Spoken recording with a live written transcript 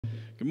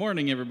Good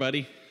morning,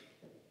 everybody.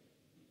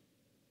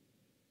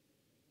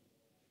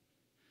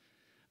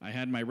 I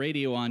had my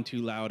radio on too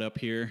loud up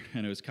here,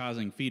 and it was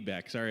causing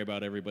feedback. Sorry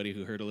about everybody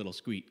who heard a little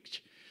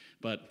squeak.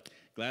 But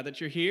glad that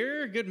you're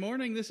here. Good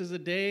morning. This is a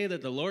day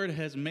that the Lord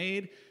has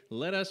made.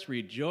 Let us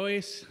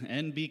rejoice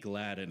and be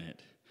glad in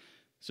it.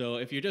 So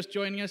if you're just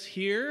joining us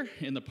here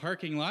in the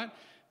parking lot,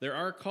 there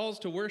are calls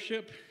to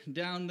worship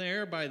down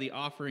there by the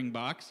offering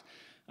box.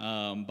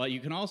 But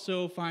you can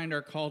also find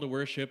our call to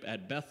worship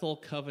at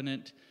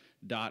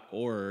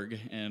bethelcovenant.org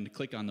and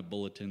click on the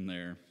bulletin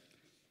there.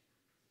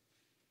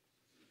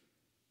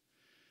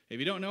 If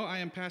you don't know, I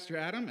am Pastor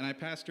Adam, and I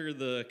pastor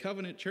the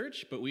Covenant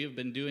Church, but we have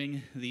been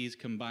doing these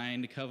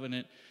combined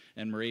Covenant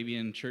and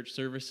Moravian Church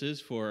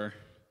services for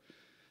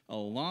a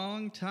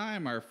long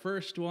time. Our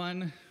first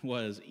one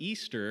was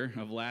Easter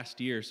of last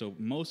year, so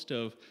most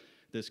of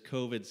this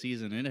COVID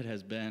season in it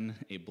has been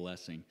a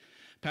blessing.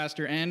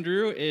 Pastor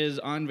Andrew is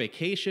on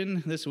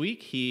vacation this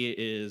week. He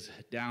is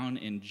down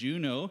in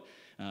Juneau.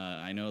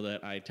 I know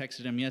that I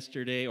texted him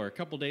yesterday or a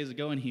couple days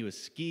ago, and he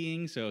was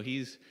skiing, so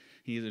he's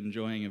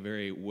enjoying a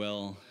very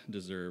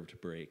well-deserved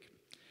break.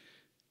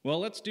 Well,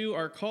 let's do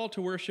our call to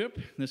worship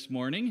this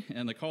morning,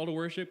 and the call to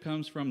worship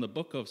comes from the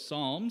book of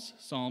Psalms,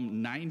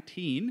 Psalm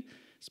 19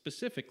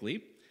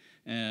 specifically,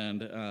 and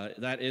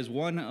that is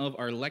one of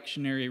our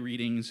lectionary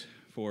readings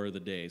for the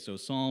day. So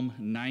Psalm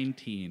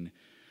 19.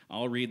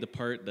 I'll read the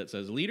part that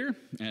says leader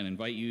and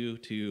invite you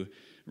to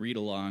read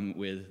along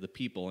with the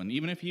people. And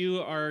even if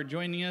you are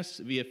joining us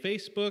via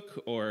Facebook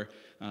or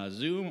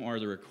Zoom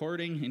or the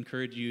recording,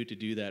 encourage you to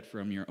do that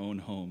from your own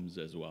homes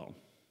as well.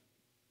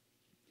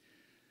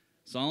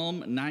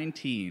 Psalm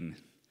 19.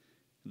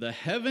 The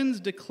heavens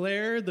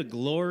declare the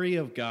glory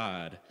of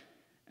God,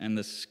 and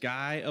the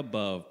sky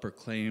above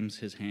proclaims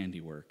his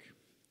handiwork.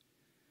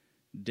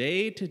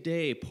 Day to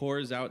day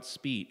pours out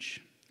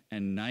speech,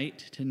 and night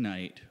to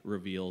night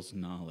reveals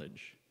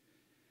knowledge.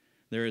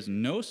 There is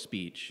no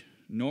speech,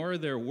 nor are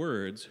there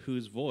words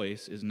whose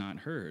voice is not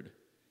heard.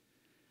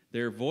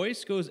 Their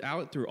voice goes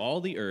out through all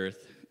the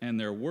earth, and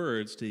their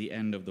words to the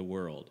end of the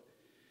world.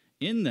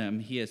 In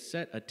them he has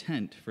set a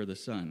tent for the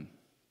sun.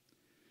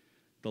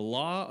 The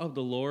law of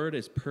the Lord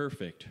is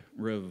perfect,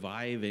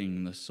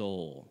 reviving the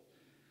soul.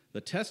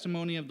 The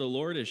testimony of the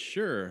Lord is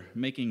sure,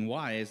 making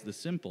wise the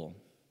simple.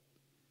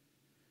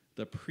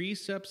 The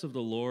precepts of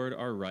the Lord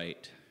are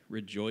right,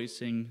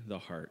 rejoicing the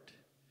heart.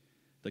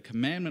 The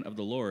commandment of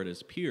the Lord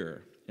is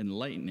pure,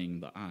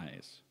 enlightening the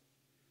eyes.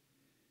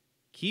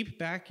 Keep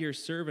back your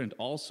servant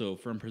also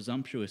from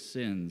presumptuous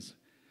sins.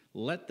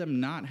 Let them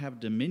not have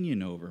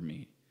dominion over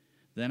me.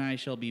 Then I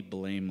shall be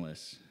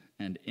blameless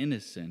and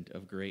innocent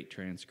of great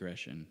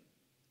transgression.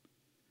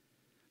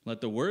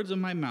 Let the words of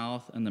my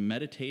mouth and the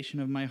meditation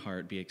of my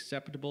heart be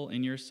acceptable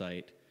in your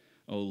sight,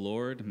 O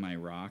Lord, my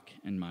rock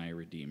and my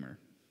redeemer.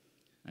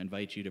 I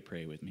invite you to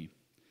pray with me.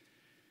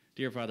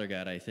 Dear Father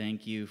God, I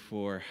thank you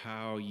for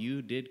how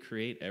you did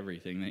create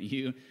everything, that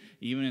you,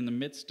 even in the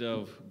midst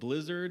of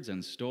blizzards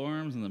and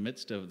storms, in the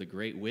midst of the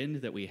great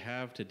wind that we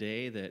have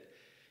today, that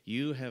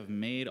you have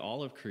made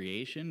all of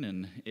creation,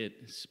 and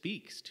it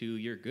speaks to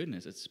your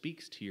goodness. It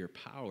speaks to your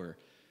power.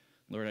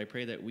 Lord, I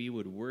pray that we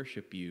would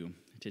worship you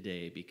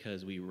today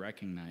because we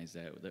recognize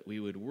that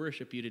we would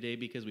worship you today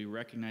because we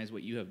recognize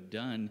what you have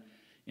done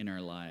in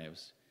our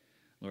lives.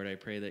 Lord, I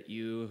pray that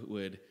you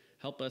would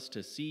help us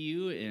to see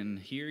you and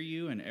hear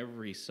you in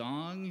every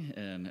song.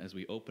 And as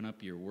we open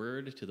up your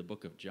word to the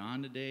book of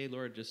John today,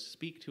 Lord, just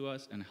speak to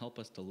us and help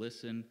us to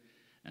listen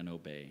and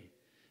obey.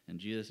 In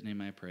Jesus'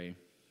 name I pray,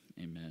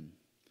 amen.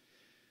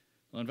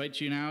 I'll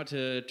invite you now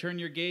to turn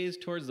your gaze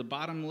towards the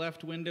bottom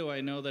left window.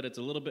 I know that it's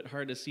a little bit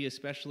hard to see,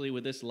 especially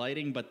with this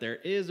lighting, but there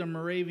is a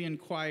Moravian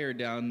choir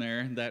down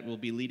there that will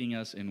be leading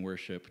us in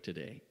worship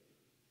today.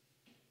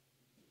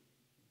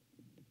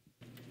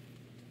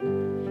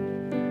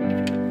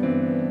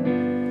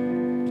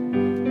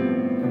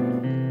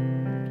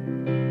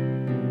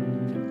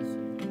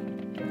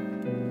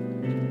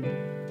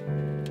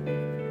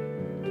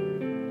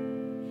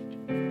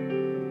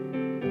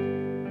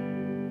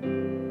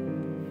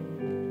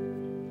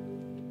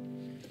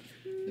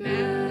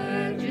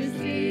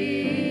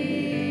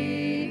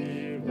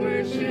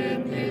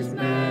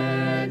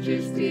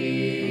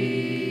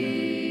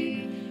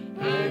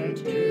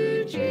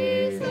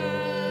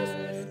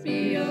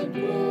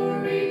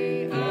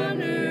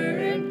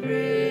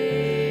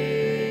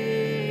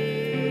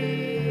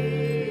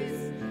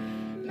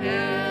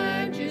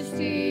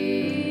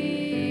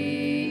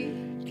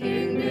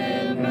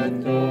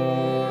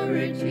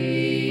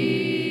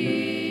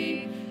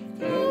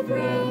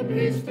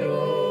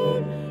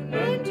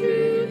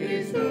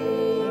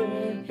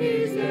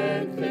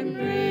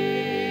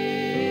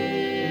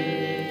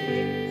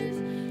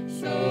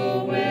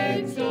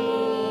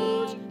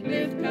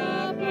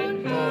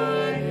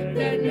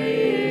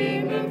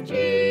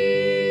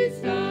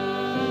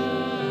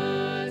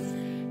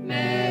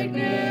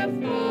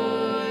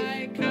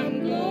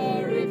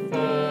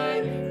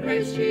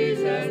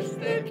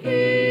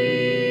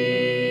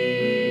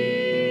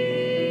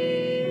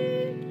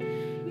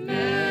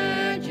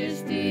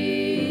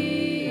 Majesty.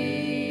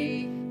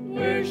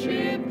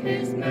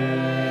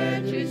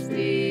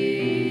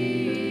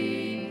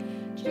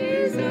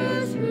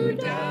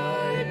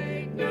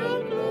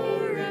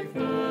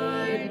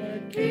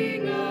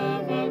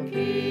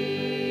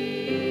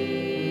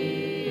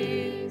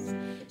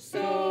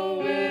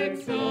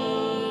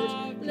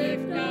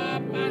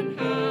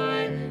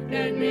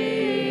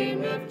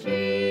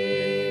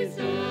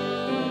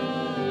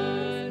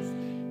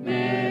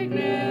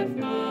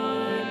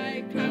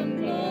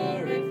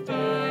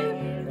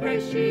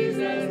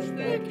 Jesus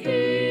the King.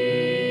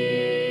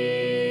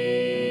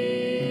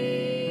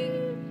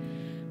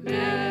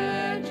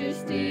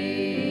 Majesty,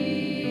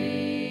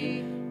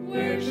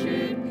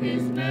 worship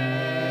his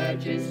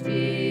majesty.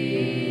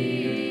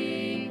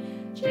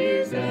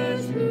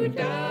 Jesus who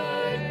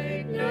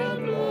died, now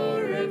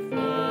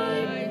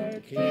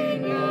glorified,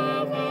 King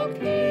of all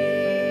kings.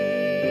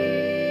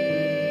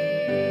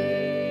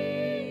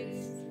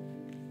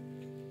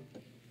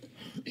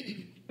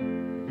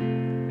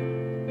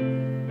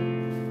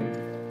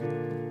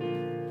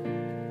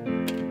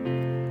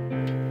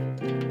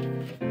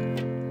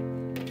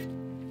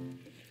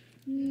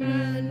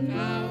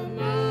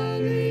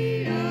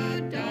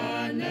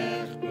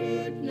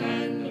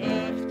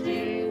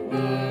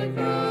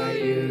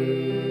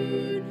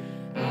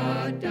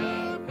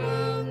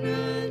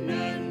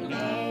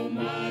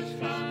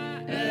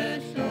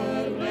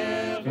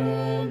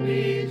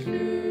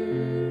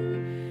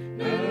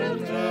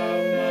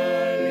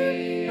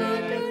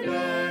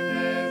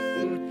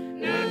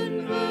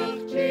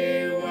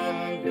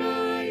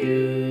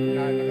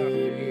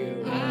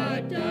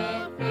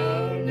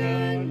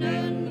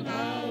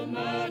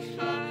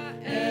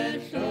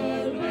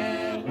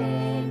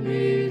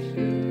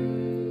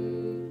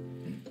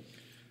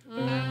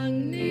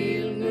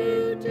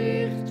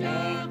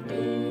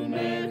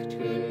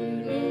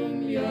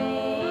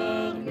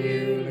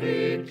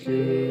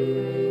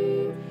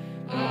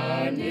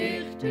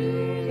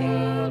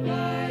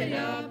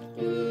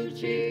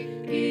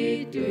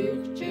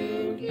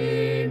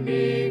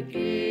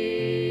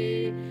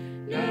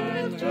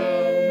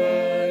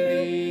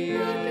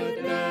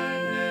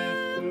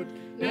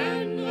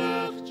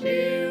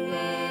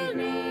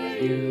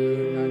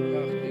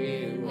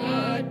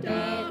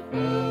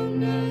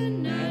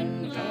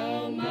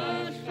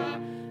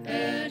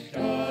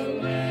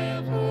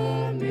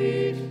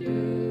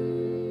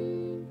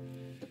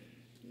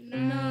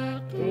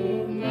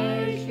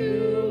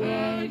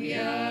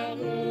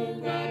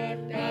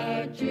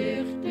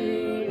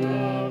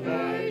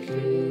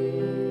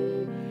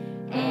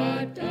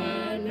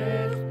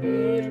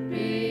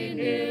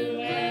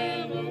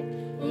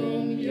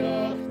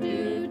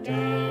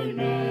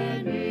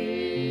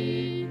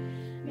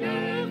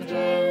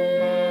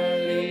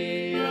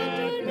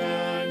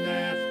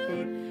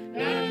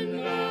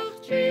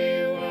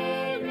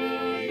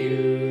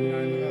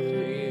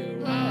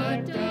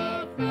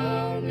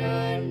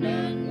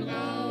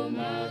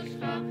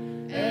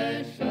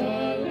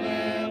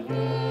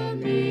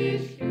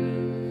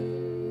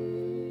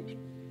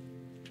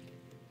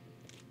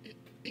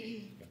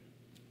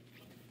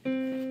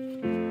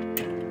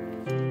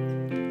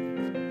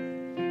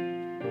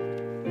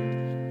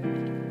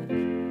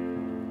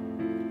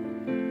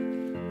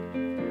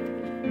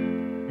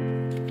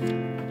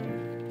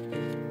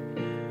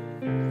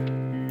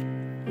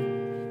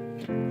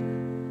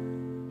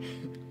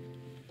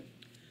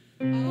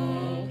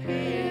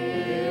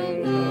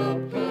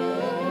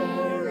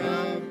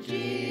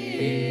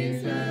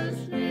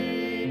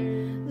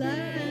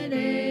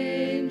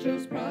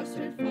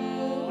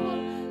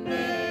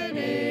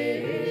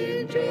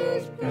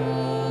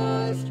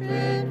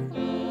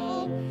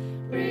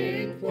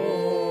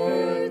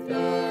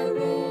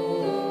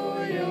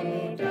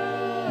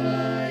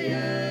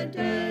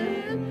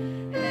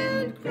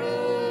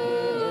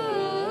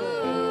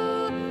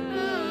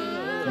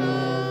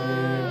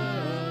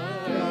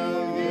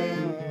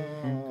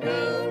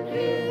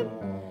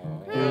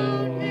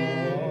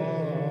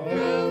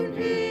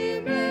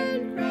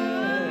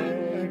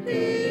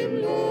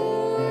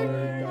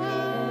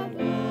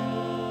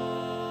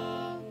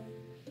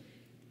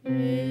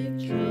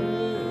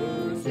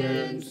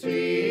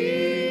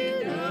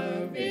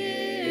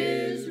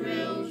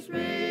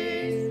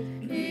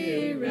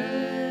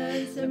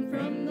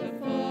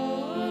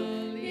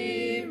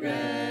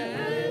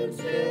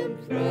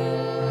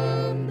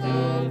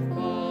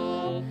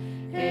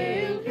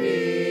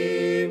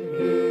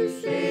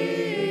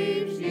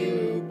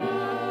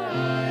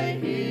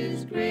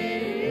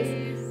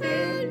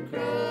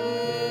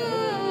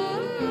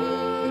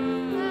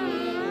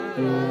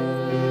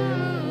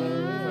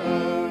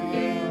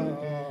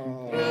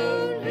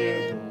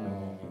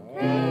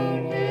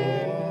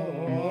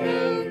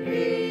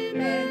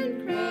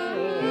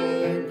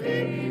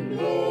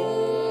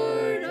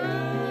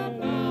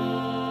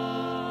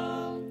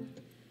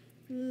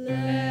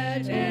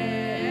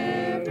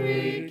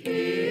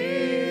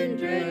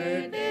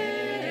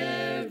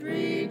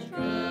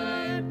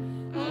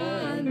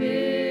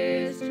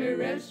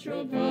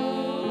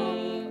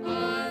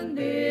 On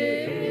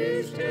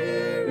this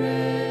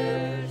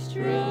terrestrial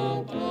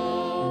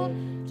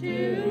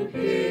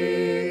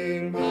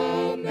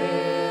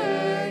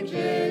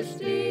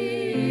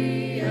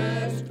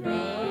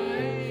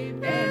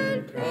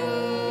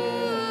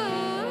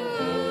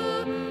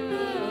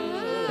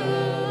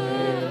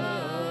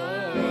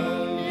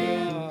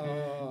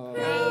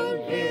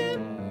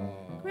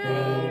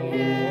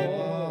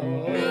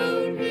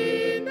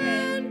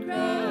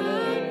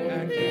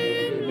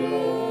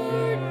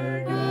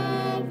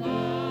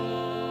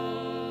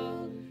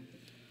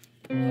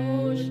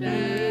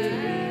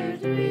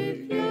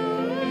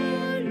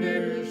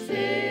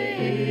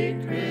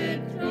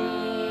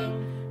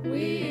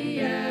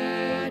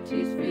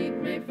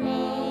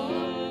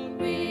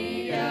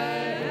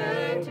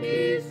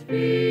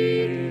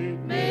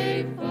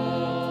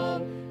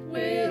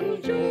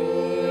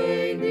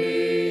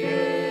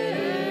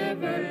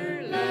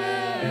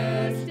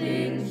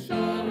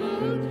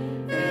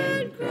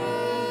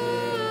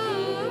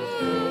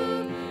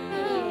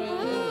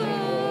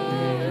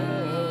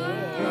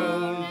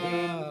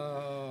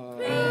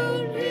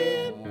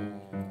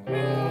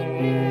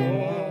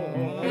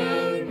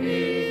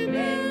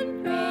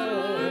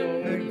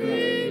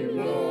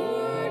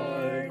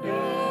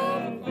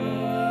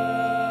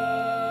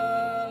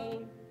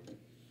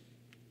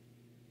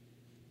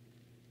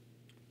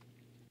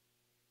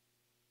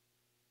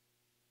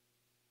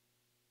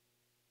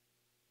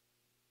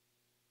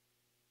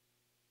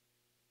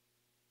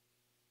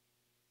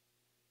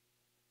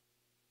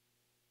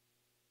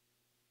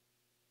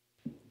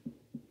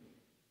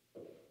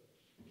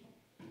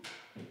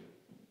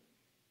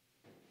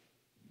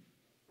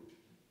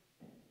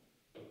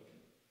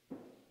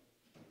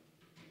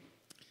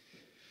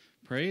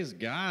Praise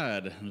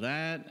God.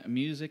 That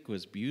music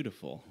was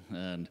beautiful.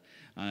 And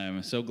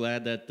I'm so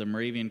glad that the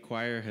Moravian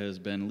Choir has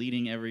been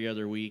leading every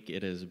other week.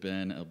 It has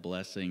been a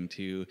blessing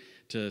to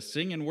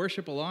sing and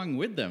worship along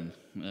with them.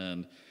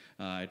 And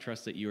I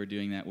trust that you are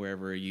doing that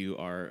wherever you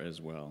are as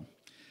well.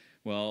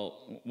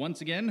 Well,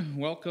 once again,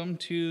 welcome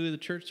to the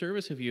church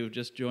service if you've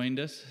just joined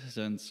us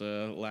since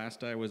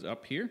last I was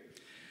up here.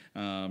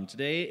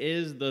 Today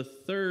is the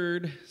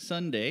third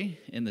Sunday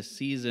in the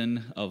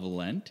season of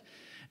Lent.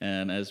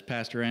 And as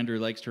Pastor Andrew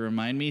likes to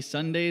remind me,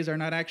 Sundays are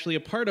not actually a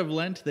part of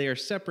Lent. They are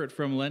separate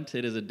from Lent.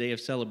 It is a day of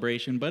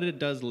celebration, but it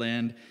does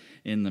land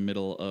in the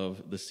middle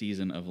of the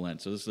season of Lent.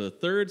 So this is the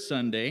third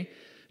Sunday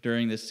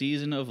during the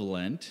season of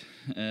Lent.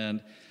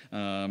 And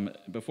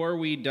before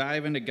we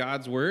dive into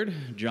God's Word,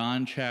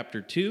 John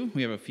chapter 2,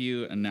 we have a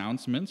few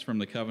announcements from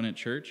the Covenant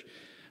Church,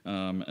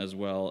 as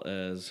well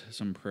as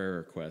some prayer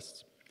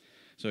requests.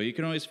 So you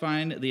can always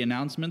find the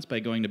announcements by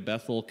going to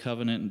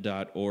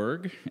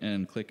bethelcovenant.org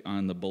and click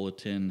on the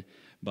bulletin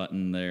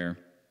button there.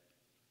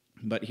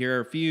 But here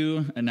are a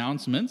few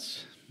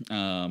announcements.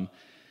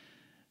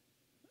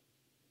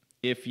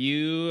 If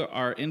you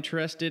are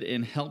interested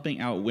in helping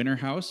out Winter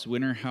House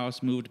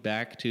moved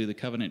back to the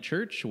Covenant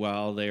Church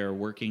while they are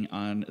working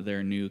on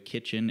their new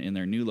kitchen in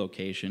their new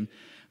location.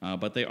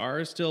 But they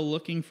are still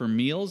looking for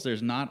meals.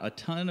 There's not a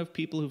ton of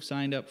people who've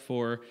signed up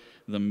for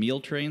the meal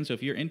train. So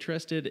if you're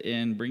interested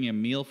in bringing a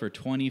meal for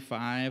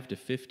 25 to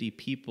 50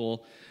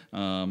 people,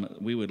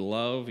 we would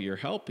love your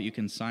help. You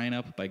can sign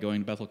up by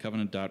going to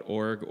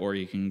bethelcovenant.org, or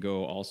you can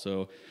go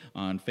also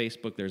on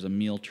Facebook. There's a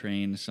meal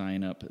train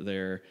sign up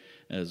there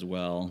as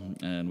well.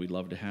 And we'd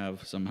love to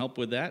have some help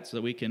with that so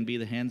that we can be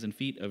the hands and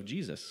feet of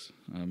Jesus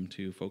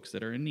to folks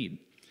that are in need.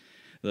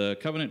 The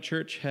Covenant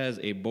Church has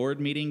a board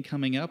meeting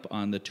coming up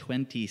on the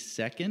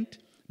 22nd,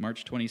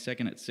 March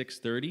 22nd at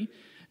 6:30.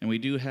 And we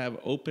do have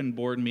open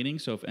board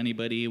meetings, so if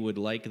anybody would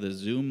like the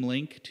Zoom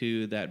link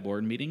to that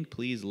board meeting,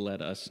 please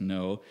let us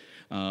know.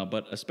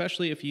 But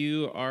especially if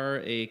you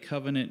are a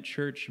Covenant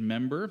Church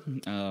member,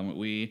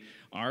 we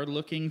are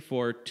looking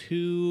for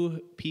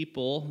 2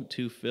 people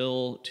to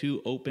fill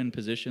 2 open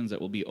positions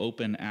that will be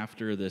open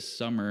after this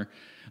summer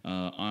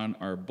on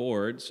our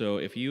board. So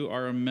if you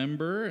are a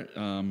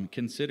member,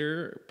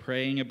 consider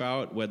praying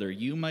about whether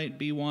you might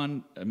be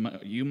willing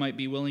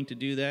to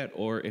do that,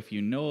 or if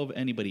you know of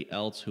anybody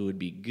else who would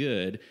be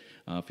good,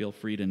 feel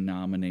free to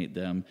nominate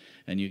them.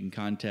 And you can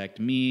contact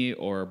me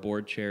or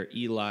board chair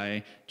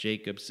Eli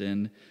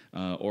Jacobson,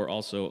 or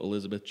also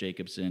Elizabeth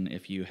Jacobson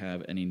if you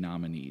have any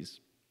nominees.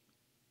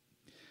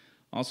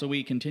 Also,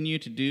 we continue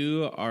to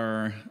do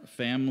our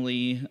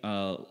family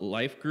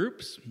life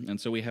groups, and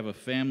so we have a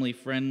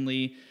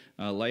family-friendly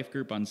life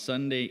group on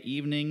Sunday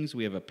evenings.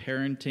 We have a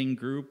parenting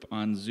group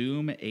on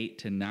Zoom, 8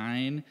 to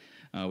 9.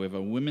 We have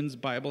a women's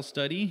Bible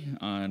study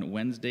on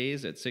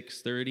Wednesdays at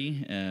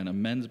 6:30, and a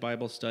men's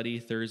Bible study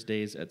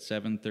Thursdays at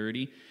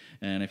 7:30.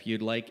 And if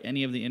you'd like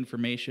any of the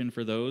information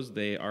for those,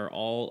 they are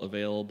all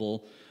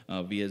available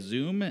via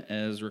Zoom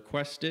as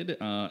requested,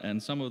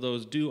 and some of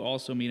those do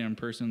also meet in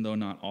person, though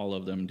not all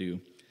of them do.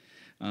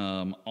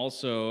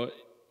 Also,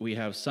 we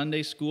have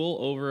Sunday school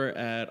over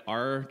at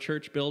our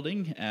church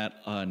building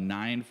at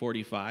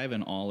 9:45,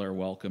 and all are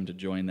welcome to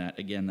join that.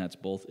 Again, that's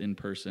both in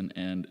person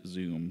and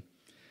Zoom.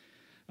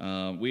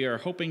 We are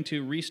hoping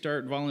to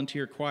restart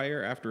volunteer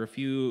choir after a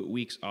few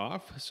weeks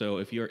off, so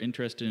if you're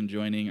interested in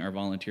joining our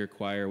volunteer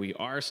choir, we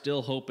are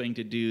still hoping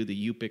to do the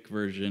UPIC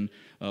version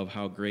of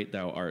How Great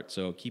Thou Art,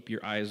 so keep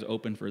your eyes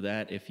open for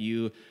that. If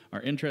you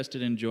are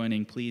interested in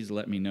joining, please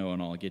let me know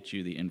and I'll get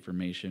you the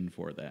information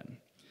for that.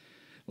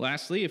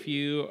 Lastly, if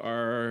you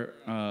are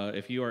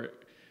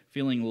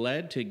feeling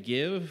led to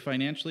give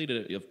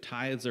financially of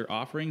tithes or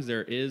offerings,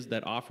 there is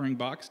that offering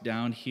box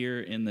down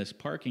here in this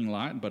parking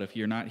lot. But if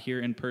you're not here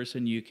in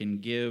person, you can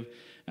give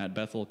at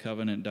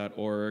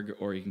bethelcovenant.org,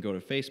 or you can go to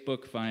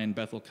Facebook, find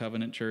Bethel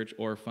Covenant Church,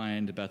 or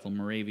find Bethel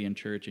Moravian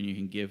Church, and you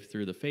can give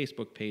through the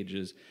Facebook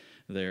pages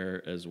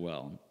there as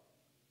well.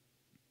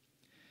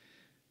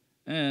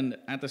 And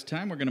at this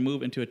time, we're going to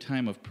move into a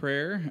time of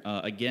prayer.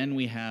 Again,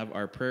 we have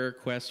our prayer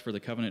requests for the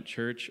Covenant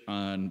Church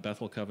on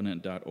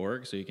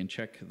bethelcovenant.org, so you can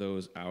check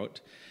those out.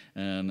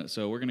 And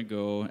so we're going to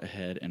go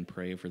ahead and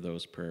pray for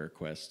those prayer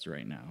requests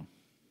right now.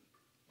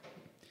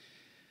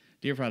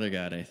 Dear Father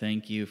God, I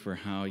thank you for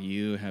how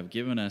you have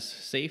given us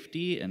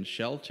safety and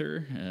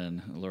shelter.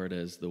 And Lord,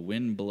 as the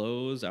wind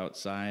blows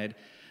outside,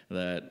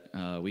 that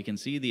we can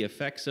see the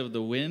effects of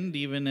the wind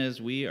even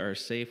as we are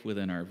safe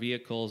within our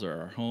vehicles or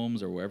our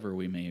homes or wherever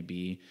we may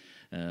be.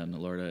 And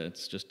Lord,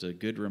 it's just a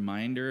good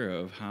reminder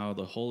of how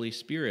the Holy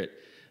Spirit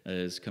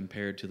is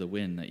compared to the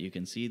wind, that you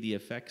can see the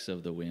effects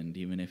of the wind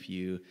even if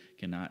you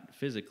cannot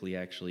physically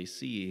actually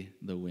see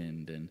the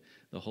wind. And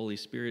the Holy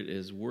Spirit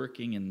is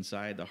working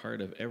inside the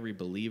heart of every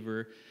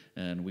believer,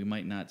 and we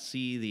might not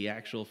see the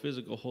actual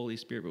physical Holy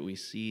Spirit, but we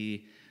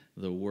see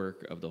the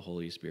work of the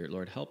Holy Spirit.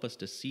 Lord, help us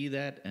to see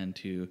that and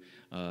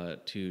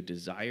to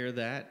desire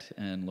that,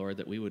 and Lord,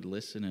 that we would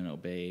listen and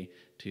obey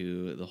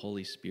to the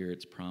Holy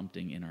Spirit's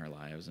prompting in our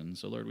lives. And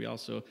so, Lord, we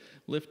also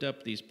lift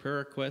up these prayer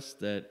requests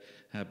that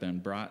have been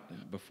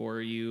brought before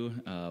you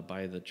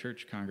by the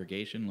church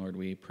congregation. Lord,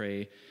 we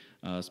pray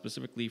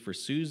specifically for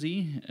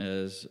Susie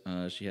as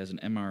she has an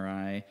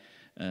MRI.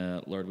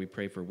 Lord, we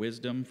pray for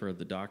wisdom for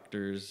the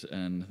doctors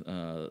and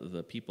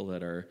the people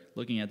that are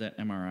looking at that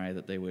MRI,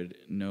 that they would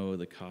know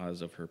the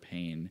cause of her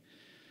pain.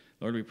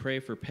 Lord, we pray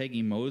for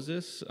Peggy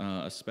Moses,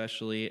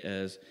 especially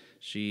as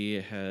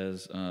she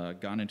has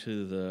gone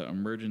into the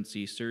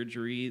emergency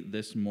surgery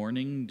this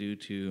morning due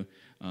to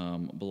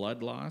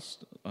blood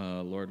loss.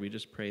 Lord, we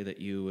just pray that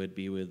you would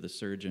be with the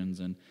surgeons,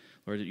 and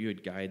Lord, that you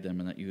would guide them,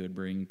 and that you would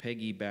bring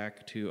Peggy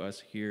back to us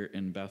here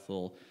in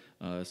Bethel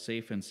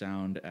safe and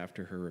sound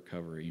after her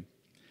recovery.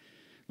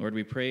 Lord,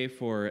 we pray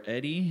for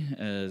Eddie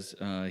as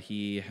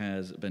he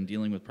has been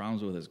dealing with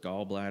problems with his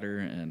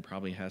gallbladder and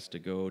probably has to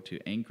go to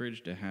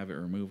Anchorage to have it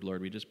removed.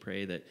 Lord, we just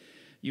pray that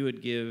you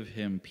would give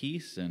him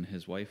peace and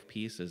his wife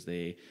peace as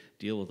they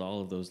deal with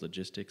all of those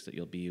logistics, that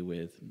you'll be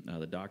with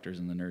the doctors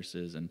and the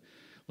nurses, and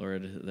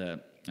Lord,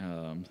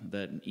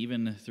 that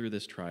even through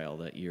this trial,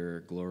 that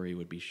your glory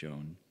would be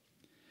shown.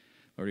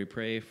 Lord, we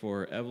pray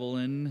for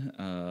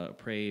Evelyn,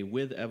 pray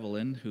with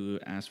Evelyn, who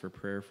asked for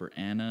prayer for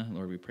Anna.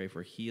 Lord, we pray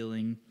for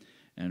healing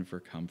and for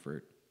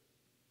comfort.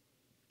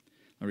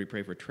 Lord, we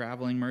pray for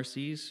traveling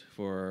mercies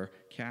for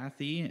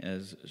Kathy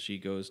as she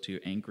goes to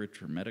Anchorage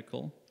for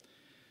medical.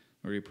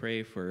 Lord, we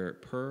pray for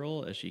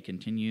Pearl as she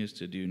continues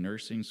to do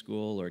nursing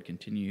school. Lord,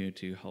 continue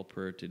to help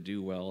her to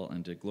do well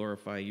and to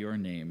glorify your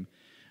name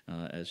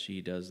as she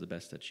does the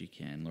best that she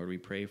can. Lord, we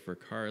pray for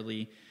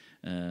Carly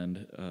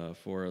and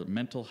for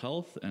mental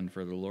health and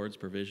for the Lord's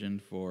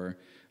provision for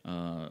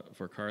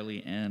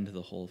Carly and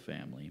the whole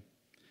family.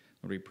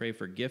 Lord, we pray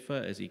for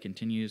Giffa as he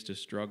continues to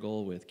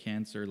struggle with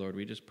cancer. Lord,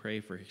 we just pray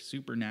for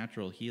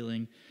supernatural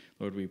healing.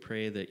 Lord, we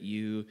pray that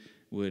you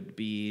would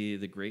be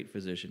the great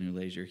physician who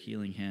lays your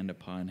healing hand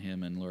upon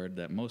him. And Lord,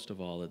 that most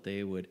of all, that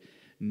they would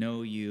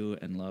know you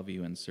and love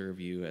you and serve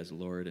you as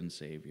Lord and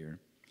Savior.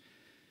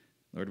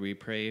 Lord, we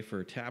pray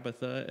for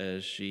Tabitha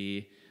as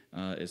she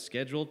is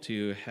scheduled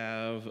to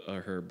have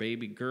her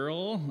baby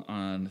girl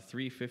on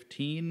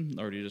 3/15.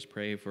 Lord, we just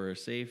pray for a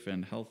safe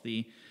and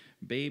healthy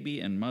baby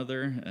and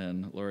mother,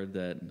 and Lord,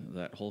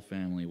 that whole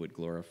family would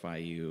glorify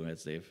you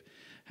as they've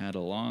had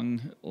a long,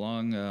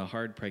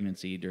 hard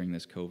pregnancy during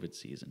this COVID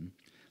season.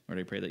 Lord,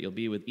 I pray that you'll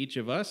be with each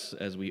of us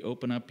as we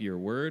open up your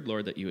word,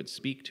 Lord, that you would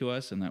speak to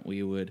us and that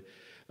we would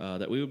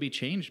be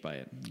changed by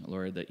it.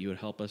 Lord, that you would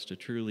help us to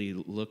truly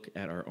look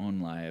at our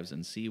own lives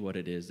and see what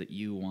it is that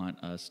you want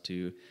us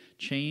to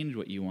change,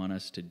 what you want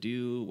us to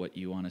do, what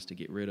you want us to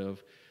get rid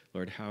of.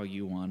 Lord, how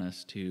you want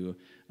us to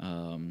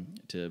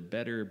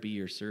better be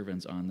your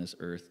servants on this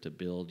earth to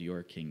build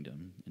your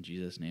kingdom. In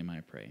Jesus' name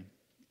I pray.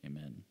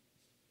 Amen.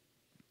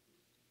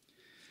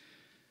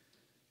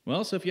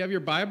 Well, so if you have your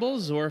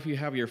Bibles or if you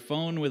have your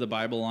phone with a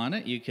Bible on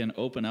it, you can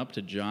open up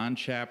to John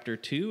chapter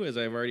 2, as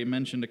I've already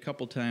mentioned a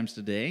couple times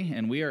today.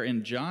 And we are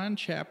in John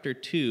chapter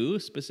 2,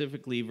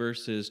 specifically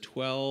verses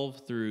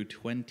 12 through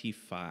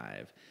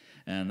 25.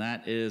 And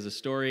that is a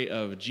story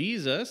of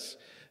Jesus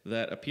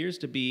that appears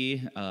to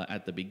be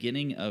at the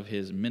beginning of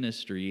his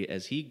ministry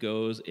as he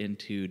goes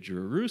into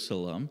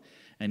Jerusalem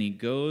and he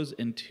goes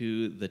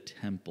into the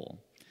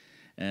temple.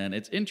 And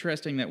it's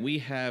interesting that we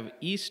have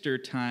Easter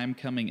time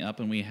coming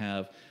up and we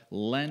have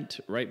Lent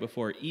right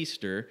before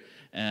Easter,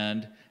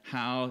 and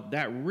how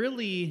that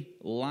really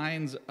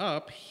lines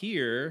up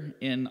here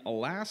in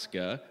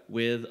Alaska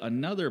with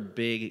another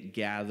big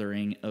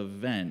gathering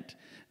event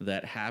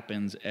that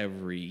happens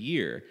every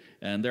year.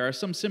 And there are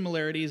some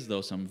similarities,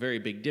 though some very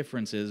big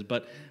differences,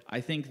 but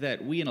I think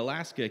that we in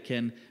Alaska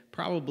can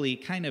probably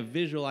kind of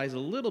visualize a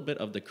little bit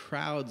of the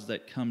crowds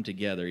that come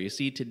together. You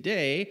see,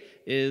 today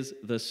is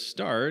the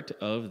start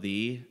of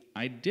the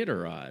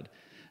Iditarod.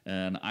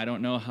 And I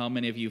don't know how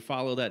many of you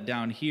follow that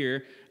down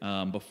here.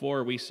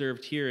 Before we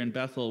served here in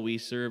Bethel, we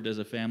served as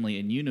a family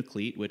in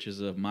Unalakleet, which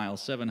is a mile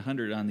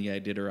 700 on the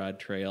Iditarod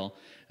Trail.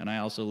 And I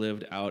also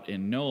lived out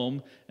in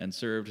Nome and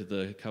served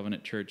the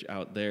Covenant Church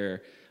out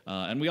there.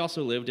 And we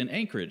also lived in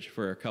Anchorage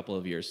for a couple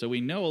of years. So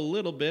we know a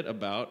little bit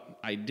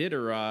about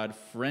Iditarod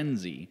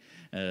frenzy,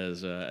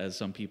 as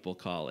some people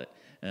call it.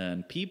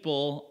 And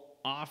people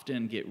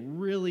often get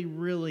really,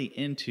 really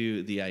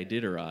into the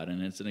Iditarod,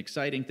 and it's an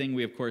exciting thing.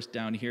 We, of course,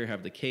 down here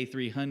have the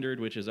K300,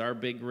 which is our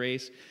big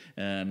race,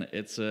 and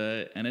it's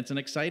an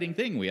exciting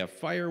thing. We have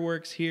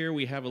fireworks here,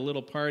 we have a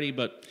little party,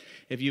 but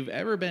if you've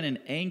ever been in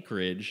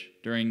Anchorage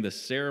during the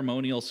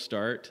ceremonial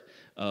start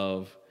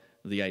of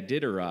the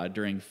Iditarod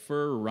during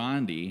Fur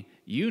Rondi,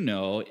 you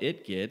know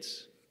it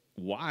gets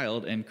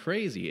wild and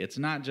crazy. It's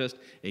not just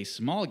a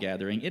small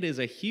gathering, it is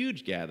a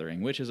huge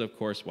gathering, which is, of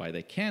course, why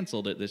they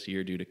canceled it this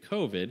year due to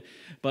COVID.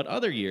 But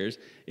other years,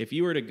 if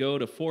you were to go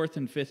to 4th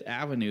and 5th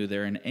Avenue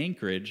there in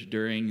Anchorage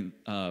during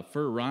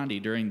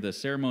Furrandi, during the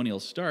ceremonial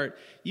start,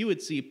 you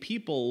would see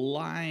people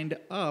lined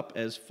up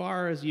as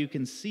far as you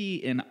can see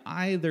in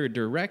either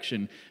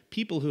direction.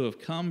 People who have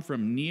come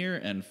from near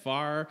and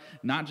far,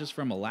 not just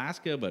from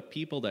Alaska, but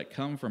people that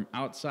come from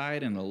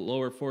outside in the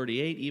lower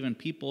 48, even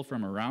people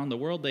from around the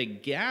world. They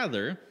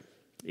gather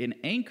in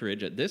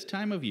Anchorage at this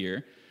time of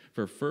year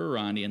for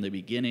Furrandi and the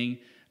beginning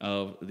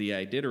of the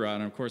Iditarod.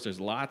 And of course, there's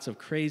lots of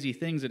crazy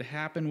things that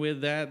happen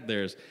with that.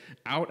 There's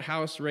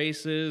outhouse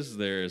races,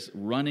 there's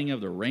running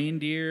of the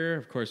reindeer.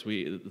 Of course,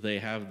 they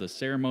have the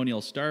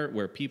ceremonial start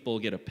where people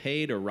get a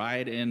pay to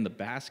ride in the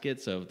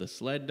baskets of the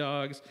sled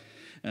dogs.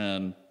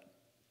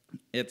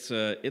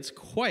 It's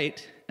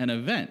quite an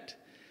event.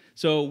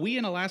 So we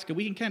in Alaska,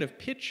 we can kind of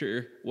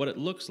picture what it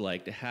looks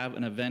like to have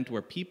an event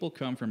where people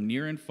come from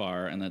near and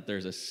far and that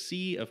there's a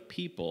sea of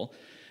people.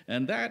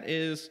 And that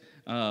is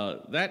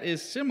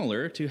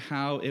similar to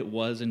how it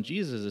was in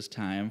Jesus'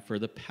 time for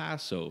the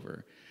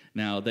Passover.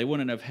 Now, they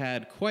wouldn't have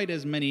had quite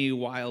as many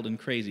wild and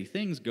crazy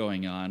things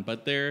going on,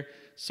 but there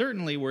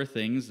certainly were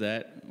things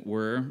that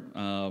were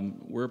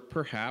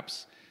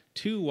perhaps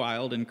too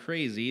wild and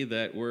crazy,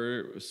 that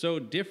were so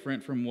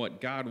different from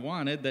what God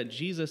wanted that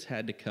Jesus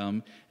had to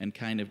come and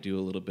kind of do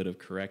a little bit of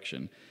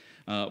correction.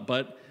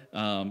 But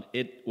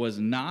it was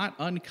not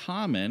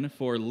uncommon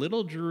for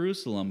little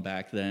Jerusalem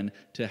back then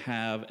to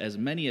have as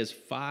many as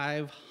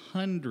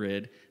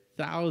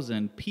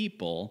 500,000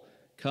 people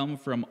come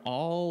from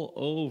all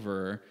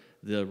over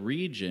the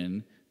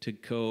region to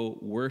go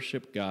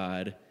worship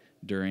God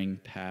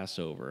during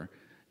Passover.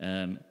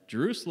 And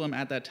Jerusalem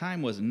at that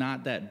time was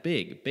not that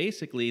big.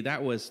 Basically,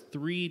 that was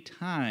 3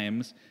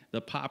 times the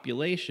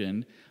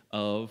population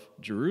of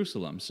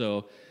Jerusalem.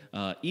 So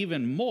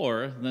even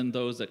more than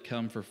those that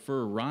come for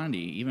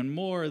Furrandi, even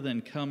more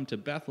than come to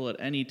Bethel at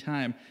any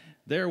time,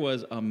 there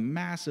was a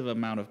massive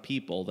amount of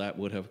people that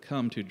would have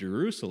come to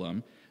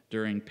Jerusalem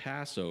during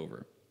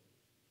Passover.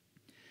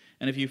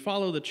 And if you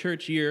follow the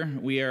church year,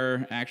 we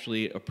are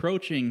actually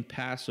approaching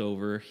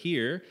Passover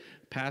here.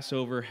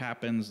 Passover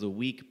happens the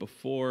week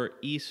before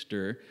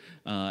Easter,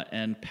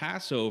 and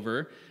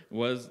Passover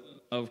was,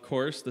 of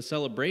course, the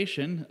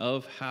celebration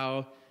of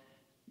how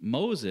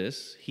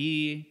Moses,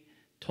 he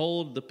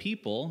told the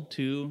people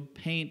to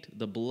paint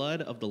the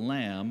blood of the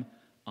lamb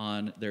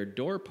on their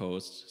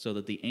doorposts so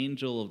that the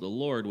angel of the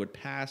Lord would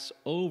pass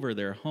over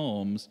their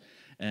homes,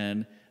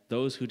 and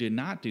those who did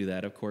not do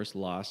that, of course,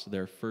 lost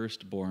their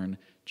firstborn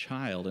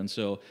child. And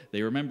so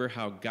they remember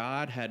how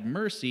God had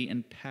mercy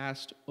and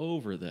passed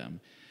over them.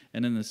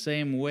 And in the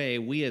same way,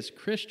 we as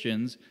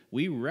Christians,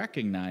 we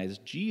recognize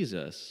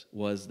Jesus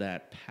was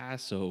that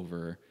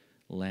Passover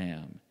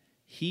lamb.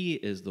 He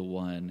is the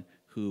one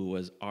who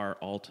was our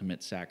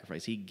ultimate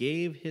sacrifice. He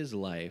gave his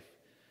life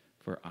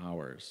for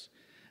ours.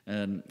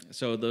 And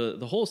so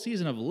the whole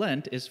season of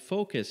Lent is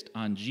focused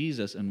on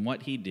Jesus and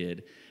what he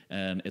did.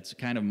 And it's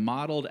kind of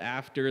modeled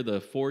after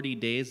the 40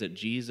 days that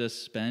Jesus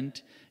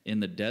spent in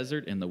the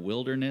desert, in the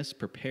wilderness,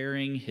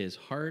 preparing his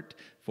heart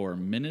for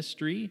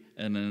ministry.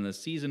 And in the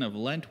season of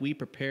Lent, we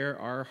prepare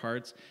our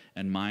hearts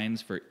and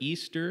minds for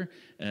Easter.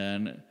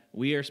 And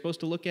we are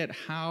supposed to look at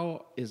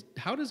how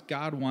does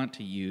God want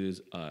to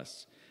use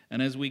us? And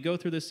as we go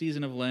through the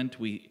season of Lent,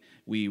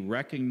 we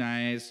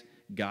recognize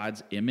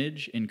God's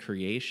image in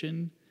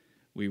creation.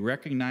 We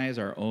recognize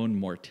our own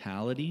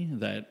mortality,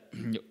 that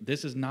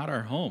this is not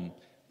our home.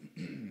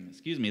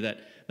 Excuse me,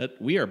 that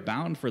we are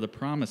bound for the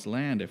promised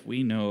land if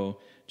we know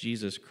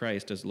Jesus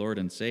Christ as Lord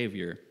and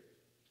Savior.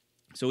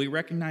 So we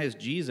recognize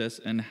Jesus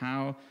and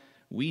how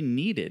we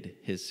needed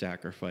his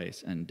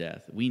sacrifice and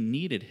death. We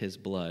needed his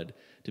blood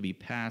to be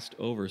passed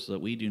over so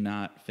that we do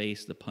not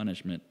face the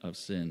punishment of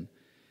sin.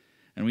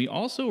 And we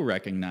also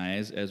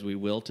recognize, as we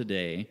will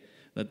today,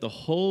 that the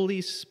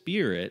Holy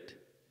Spirit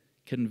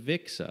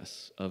convicts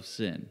us of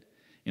sin.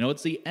 You know,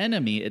 it's the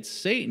enemy, it's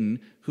Satan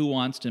who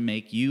wants to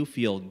make you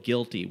feel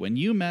guilty. When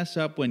you mess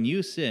up, when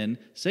you sin,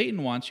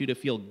 Satan wants you to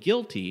feel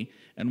guilty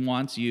and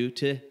wants you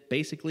to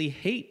basically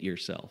hate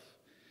yourself.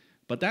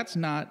 But that's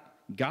not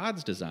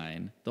God's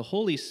design. The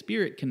Holy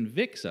Spirit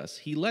convicts us.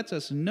 He lets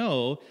us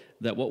know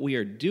that what we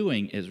are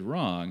doing is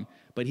wrong,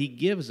 but he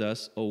gives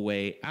us a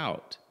way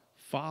out.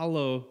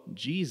 Follow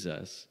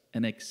Jesus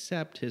and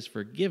accept his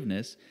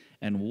forgiveness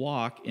and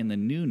walk in the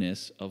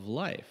newness of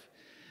life.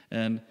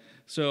 And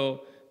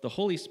so the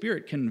Holy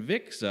Spirit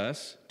convicts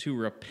us to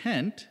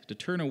repent, to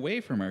turn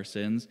away from our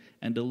sins,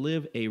 and to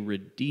live a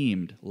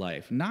redeemed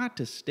life, not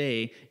to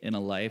stay in a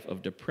life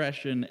of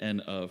depression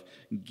and of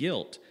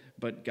guilt,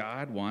 but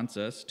God wants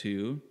us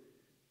to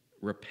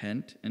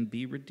repent and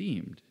be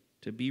redeemed,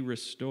 to be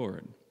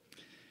restored.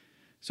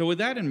 So with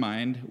that in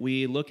mind,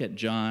 we look at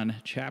John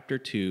chapter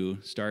 2,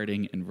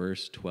 starting in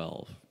verse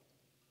 12.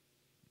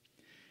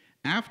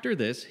 After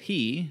this,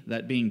 he,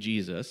 that being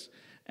Jesus,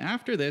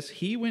 after this,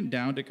 he went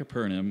down to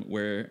Capernaum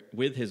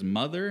with his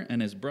mother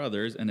and his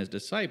brothers and his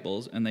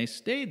disciples, and they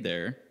stayed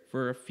there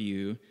for a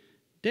few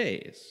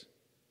days.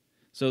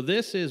 So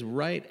this is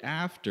right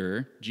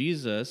after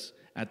Jesus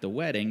at the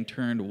wedding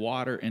turned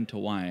water into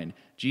wine,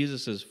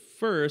 Jesus'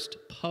 first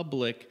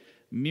public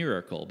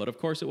miracle. But of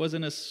course, it was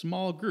in a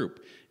small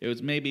group. It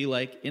was maybe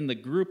like in the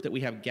group that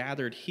we have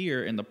gathered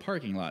here in the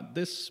parking lot.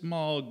 This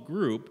small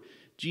group,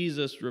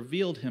 Jesus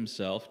revealed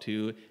himself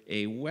to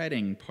a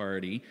wedding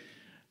party,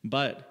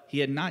 but he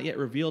had not yet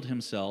revealed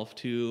himself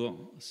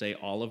to, say,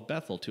 all of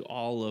Bethel, to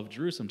all of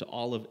Jerusalem, to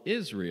all of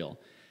Israel.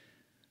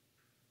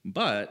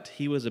 But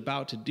he was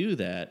about to do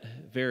that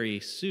very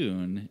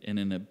soon and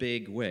in a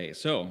big way.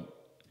 So,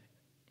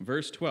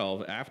 verse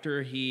 12,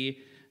 after he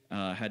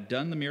had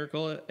done the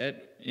miracle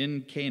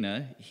in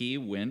Cana, he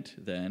went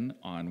then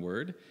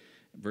onward.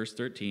 Verse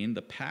 13,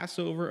 the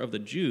Passover of the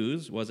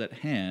Jews was at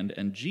hand,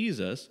 and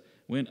Jesus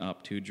went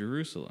up to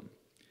Jerusalem.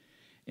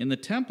 In the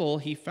temple,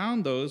 he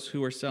found those who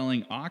were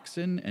selling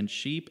oxen and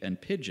sheep and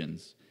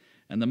pigeons,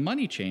 and the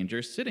money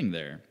changers sitting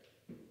there.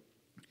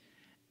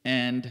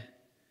 And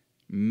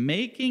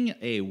making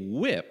a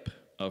whip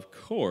of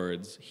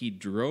cords, he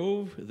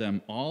drove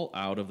them all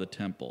out of the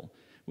temple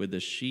with the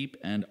sheep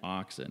and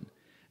oxen.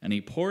 And he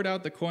poured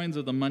out the coins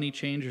of the money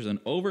changers and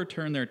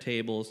overturned their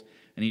tables.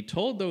 And he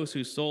told those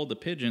who sold the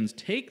pigeons,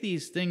 take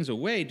these things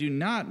away. Do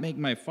not make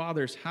my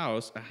Father's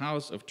house a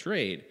house of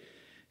trade.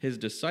 His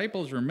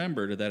disciples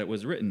remembered that it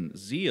was written,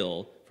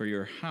 zeal for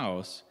your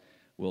house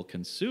will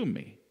consume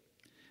me.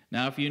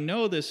 Now, if you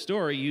know this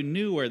story, you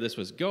knew where this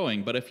was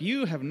going. But if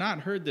you have not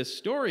heard this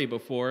story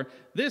before,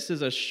 this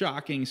is a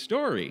shocking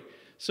story.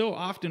 So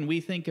often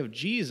we think of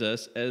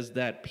Jesus as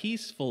that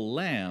peaceful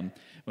lamb.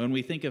 When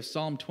we think of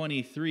Psalm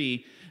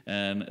 23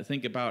 and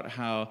think about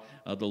how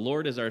the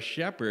Lord is our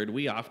shepherd,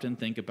 we often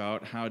think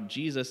about how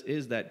Jesus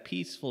is that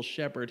peaceful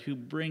shepherd who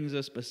brings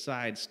us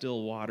beside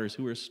still waters,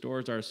 who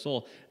restores our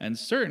soul. And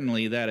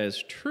certainly that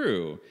is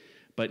true.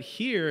 But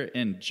here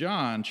in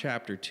John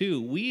chapter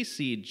 2, we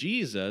see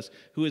Jesus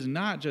who is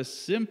not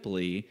just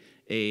simply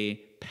a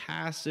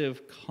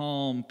passive,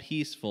 calm,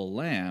 peaceful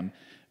lamb.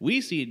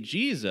 We see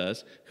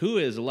Jesus who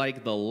is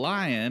like the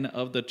Lion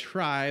of the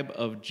tribe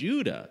of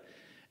Judah.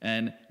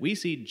 And we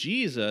see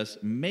Jesus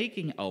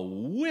making a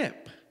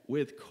whip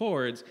with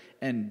cords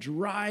and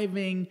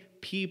driving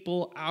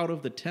people out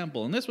of the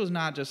temple. And this was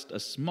not just a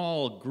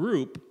small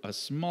group, a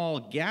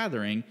small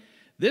gathering.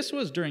 This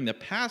was during the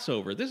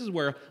Passover. This is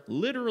where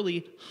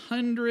literally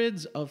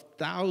hundreds of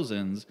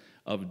thousands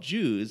of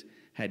Jews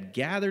had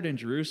gathered in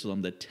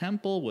Jerusalem. The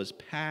temple was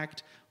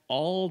packed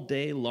all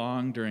day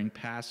long during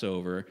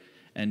Passover.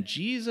 And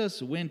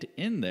Jesus went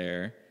in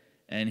there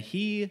and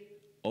he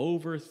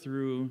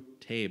overthrew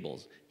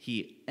tables.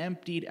 He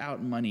emptied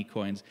out money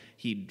coins.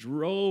 He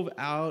drove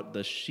out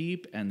the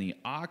sheep and the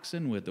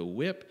oxen with a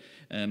whip.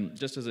 And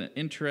just as an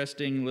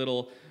interesting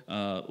little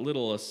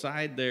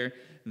aside there,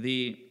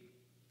 the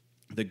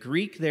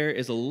Greek there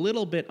is a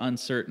little bit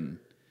uncertain.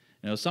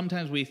 You know,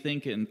 sometimes we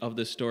think of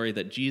this story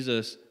that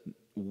Jesus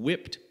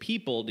whipped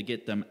people to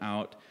get them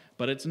out,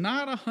 but it's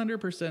not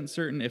 100%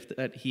 certain if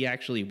that he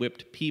actually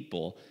whipped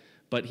people,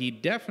 but he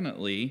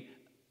definitely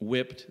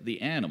whipped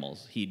the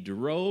animals. He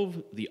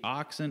drove the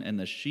oxen and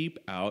the sheep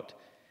out,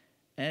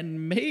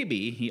 and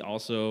maybe he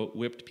also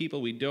whipped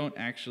people. We don't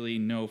actually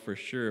know for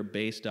sure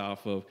based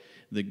off of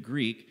the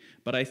Greek,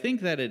 but I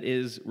think that it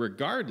is,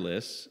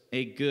 regardless,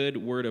 a good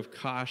word of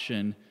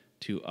caution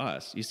to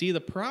us. You see,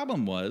 the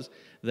problem was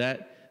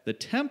that the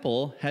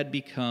temple had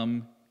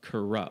become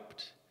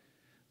corrupt.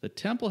 The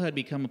temple had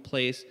become a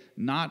place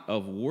not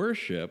of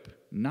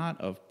worship, not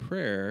of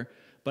prayer,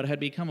 but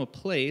had become a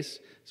place,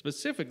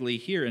 specifically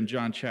here in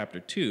John chapter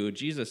 2,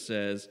 Jesus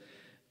says,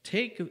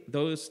 take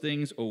those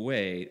things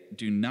away.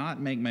 Do not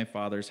make my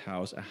Father's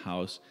house a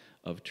house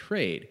of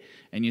trade.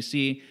 And you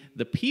see,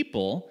 the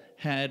people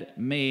had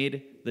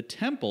made the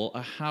temple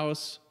a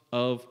house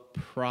of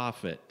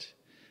profit.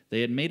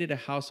 They had made it a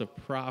house of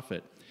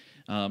profit.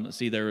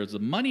 There was the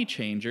money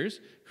changers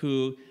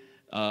who,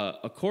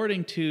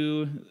 according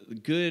to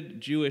good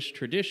Jewish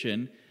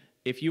tradition,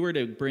 if you were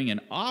to bring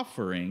an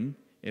offering,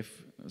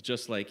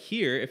 just like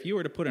here, if you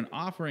were to put an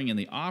offering in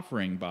the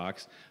offering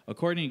box,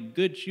 according to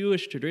good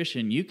Jewish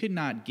tradition, you could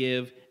not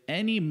give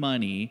any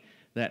money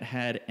that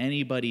had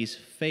anybody's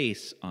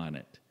face on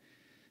it.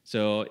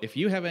 So if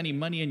you have any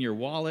money in your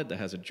wallet that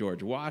has a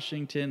George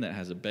Washington, that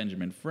has a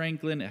Benjamin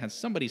Franklin, it has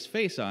somebody's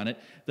face on it,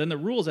 then the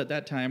rules at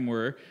that time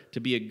were, to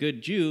be a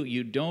good Jew,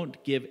 you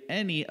don't give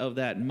any of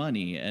that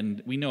money.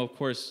 And we know, of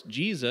course,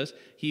 Jesus,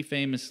 he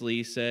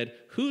famously said,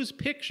 whose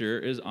picture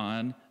is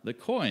on the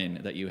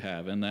coin that you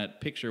have? And that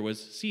picture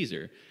was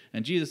Caesar.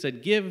 And Jesus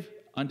said, give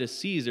unto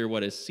Caesar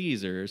what is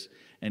Caesar's,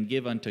 and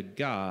give unto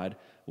God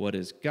what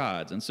is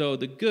God's. And so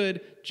the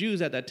good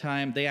Jews at that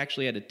time, they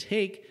actually had to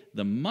take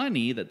the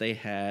money that they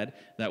had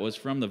that was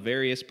from the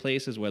various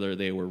places, whether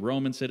they were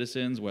Roman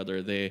citizens,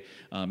 whether they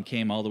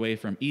came all the way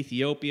from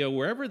Ethiopia,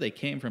 wherever they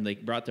came from, they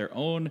brought their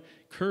own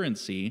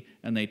currency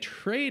and they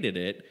traded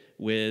it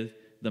with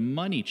the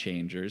money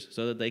changers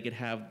so that they could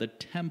have the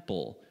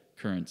temple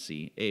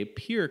currency, a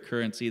pure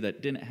currency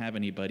that didn't have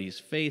anybody's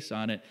face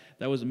on it,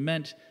 that was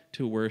meant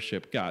to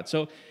worship God.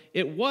 So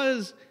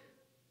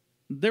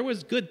there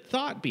was good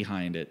thought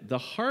behind it. The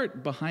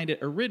heart behind it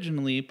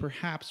originally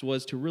perhaps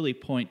was to really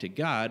point to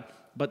God,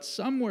 but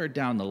somewhere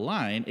down the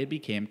line, it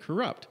became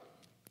corrupt.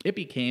 It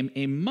became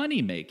a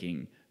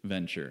money-making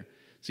venture.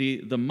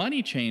 See, the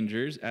money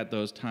changers at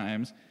those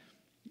times,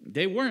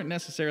 they weren't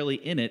necessarily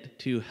in it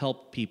to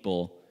help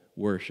people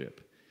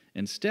worship.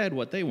 Instead,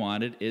 what they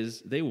wanted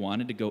is they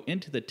wanted to go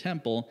into the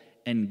temple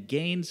and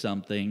gain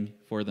something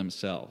for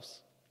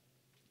themselves.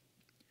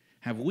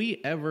 Have we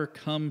ever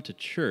come to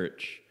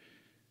church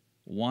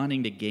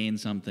wanting to gain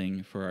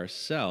something for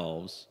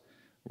ourselves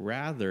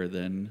rather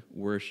than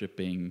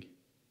worshiping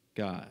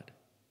God?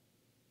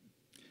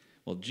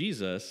 Well,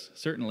 Jesus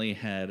certainly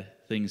had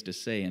things to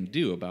say and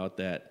do about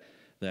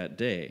that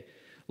day.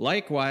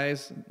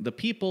 Likewise, the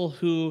people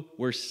who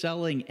were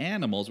selling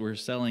animals, were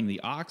selling the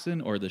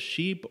oxen or the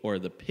sheep or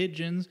the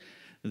pigeons,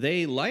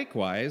 they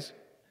likewise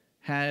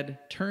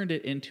had turned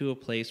it into a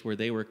place where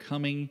they were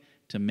coming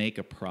to make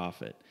a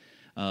profit.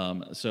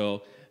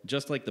 So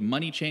just like the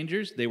money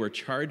changers, they were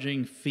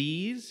charging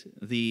fees.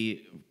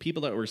 The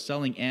people that were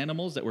selling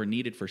animals that were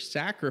needed for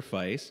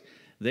sacrifice,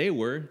 they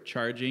were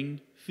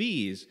charging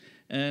fees.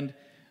 And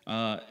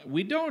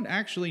we don't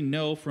actually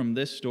know from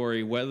this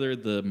story whether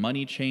the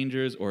money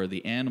changers or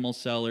the animal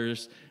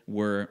sellers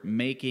were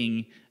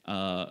making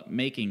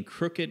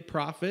crooked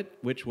profit,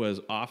 which was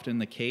often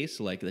the case,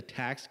 like the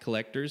tax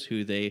collectors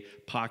who they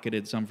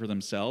pocketed some for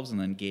themselves and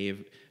then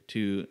gave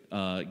to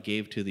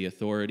the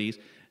authorities.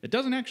 It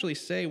doesn't actually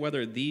say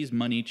whether these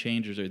money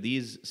changers or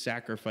these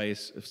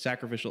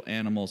sacrificial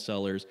animal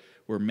sellers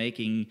were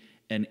making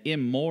an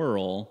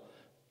immoral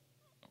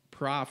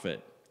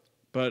profit.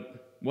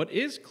 But what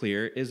is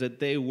clear is that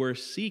they were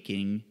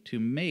seeking to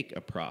make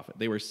a profit.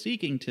 They were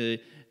seeking to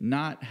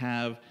not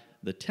have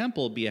the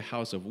temple be a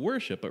house of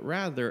worship, but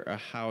rather a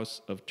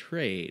house of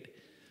trade.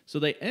 So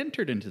they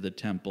entered into the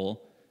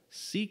temple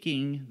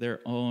seeking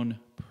their own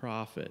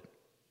profit.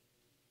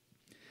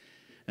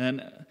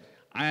 And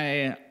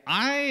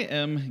I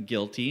am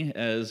guilty,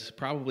 as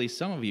probably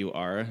some of you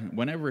are.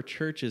 Whenever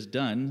church is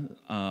done,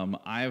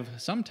 I've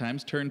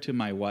sometimes turned to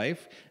my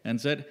wife and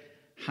said,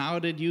 "How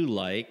did you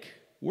like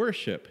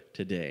worship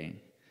today?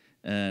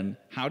 And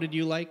how did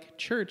you like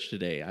church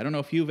today?" I don't know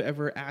if you've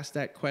ever asked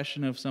that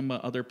question of some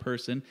other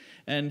person.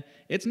 And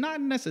it's not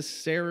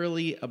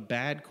necessarily a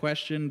bad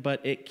question,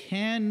 but it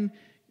can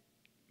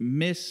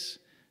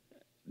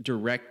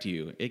misdirect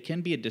you. It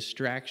can be a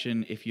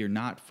distraction if you're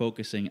not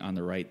focusing on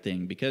the right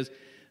thing. Because,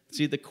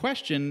 see, the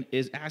question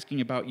is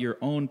asking about your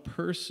own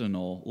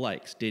personal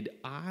likes. Did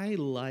I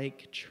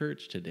like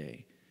church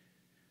today?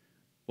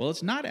 Well,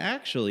 it's not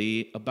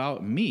actually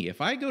about me.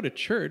 If I go to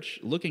church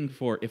looking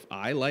for if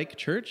I like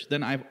church,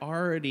 then I've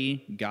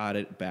already got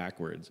it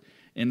backwards.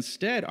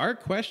 Instead, our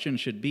question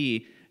should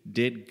be,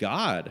 did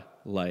God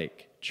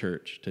like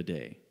church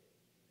today?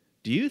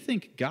 Do you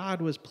think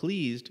God was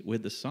pleased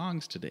with the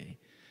songs today?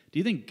 Do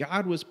you think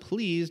God was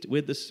pleased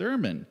with the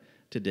sermon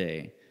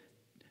today?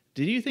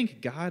 Do you think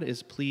God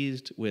is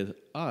pleased with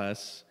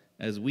us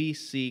as we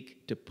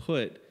seek to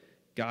put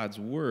God's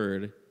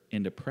word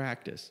into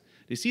practice?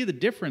 Do you see the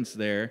difference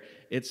there?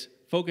 It's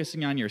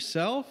focusing on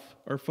yourself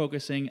or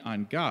focusing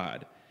on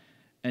God.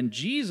 And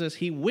Jesus,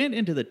 he went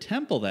into the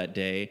temple that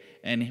day,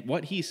 and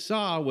what he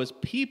saw was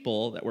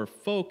people that were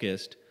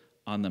focused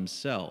on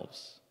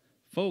themselves,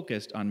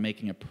 focused on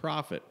making a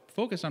profit,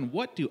 focused on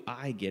what do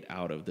I get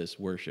out of this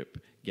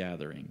worship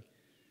gathering.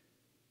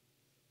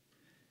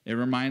 It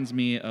reminds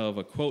me of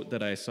a quote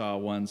that I saw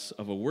once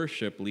of a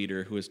worship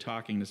leader who was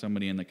talking to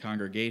somebody in the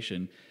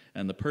congregation,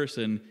 and the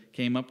person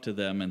came up to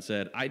them and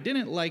said, "I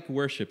didn't like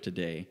worship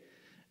today."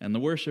 And the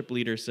worship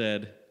leader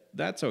said,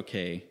 "That's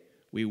okay.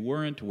 We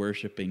weren't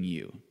worshiping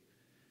you."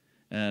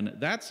 And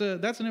that's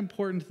an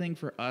important thing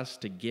for us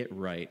to get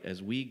right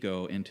as we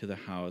go into the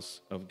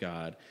house of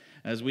God.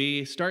 As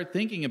we start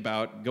thinking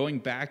about going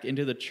back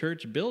into the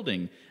church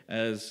building,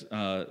 as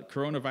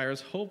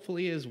coronavirus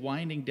hopefully is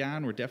winding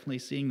down. We're definitely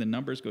seeing the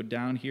numbers go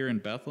down here in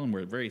Bethel, and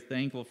we're very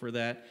thankful for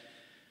that.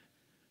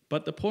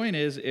 But the point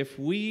is, if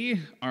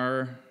we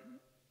are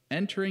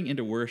entering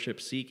into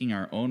worship seeking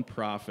our own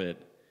profit,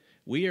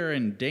 we are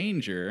in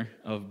danger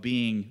of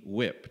being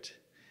whipped.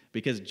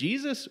 Because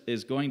Jesus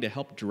is going to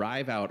help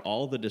drive out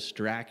all the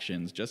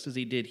distractions, just as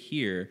he did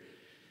here.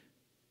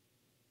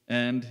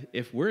 And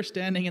if we're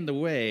standing in the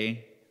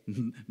way,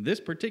 this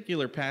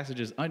particular passage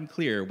is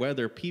unclear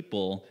whether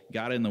people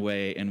got in the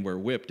way and were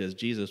whipped as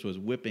Jesus was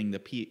whipping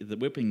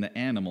the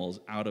animals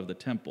out of the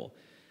temple.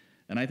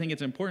 And I think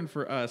it's important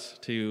for us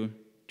to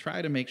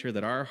try to make sure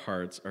that our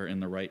hearts are in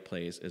the right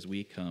place as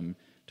we come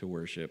to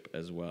worship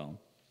as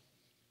well.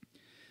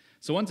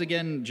 So once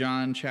again,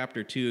 John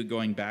chapter 2,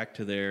 going back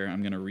to there,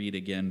 I'm going to read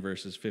again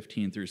verses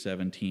 15 through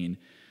 17.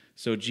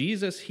 "So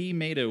Jesus, he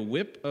made a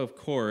whip of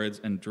cords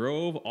and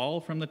drove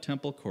all from the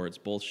temple courts,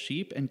 both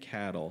sheep and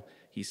cattle.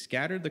 He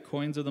scattered the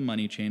coins of the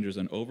money changers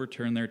and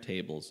overturned their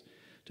tables.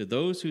 To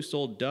those who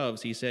sold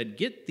doves, he said,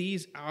 "Get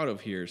these out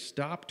of here.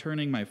 Stop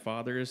turning my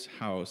Father's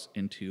house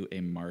into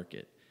a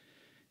market."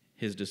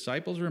 His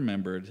disciples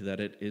remembered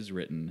that it is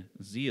written,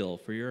 "Zeal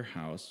for your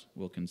house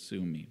will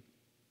consume me."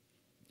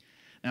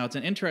 Now, it's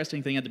an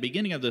interesting thing. At the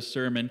beginning of this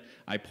sermon,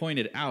 I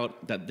pointed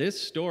out that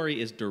this story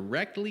is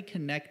directly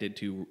connected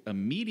to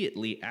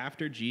immediately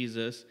after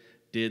Jesus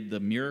did the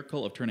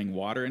miracle of turning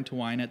water into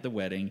wine at the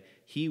wedding.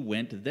 He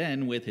went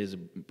then with his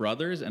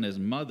brothers and his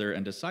mother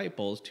and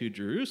disciples to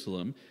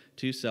Jerusalem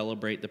to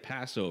celebrate the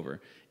Passover.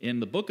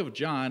 In the book of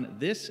John,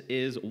 this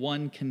is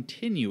one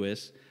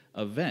continuous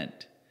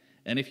event.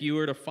 And if you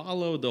were to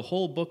follow the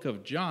whole book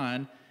of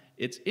John,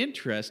 it's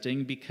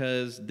interesting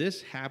because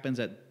this happens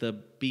at the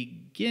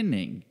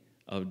beginning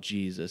of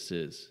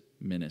Jesus'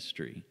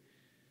 ministry.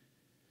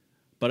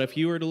 But if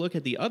you were to look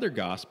at the other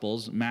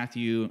Gospels,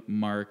 Matthew,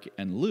 Mark,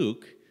 and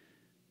Luke,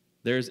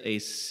 there's a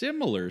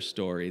similar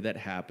story that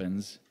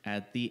happens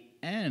at the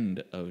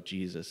end of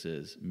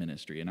Jesus'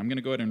 ministry. And I'm going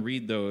to go ahead and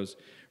read those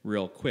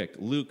real quick.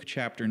 Luke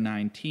chapter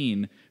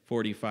 19,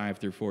 45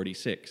 through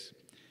 46.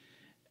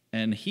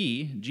 And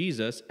he,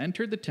 Jesus,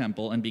 entered the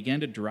temple and began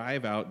to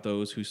drive out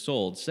those who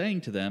sold,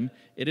 saying to them,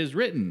 "It is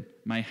written,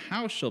 'My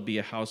house shall be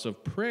a house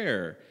of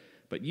prayer,'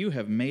 but you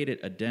have made it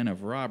a den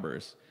of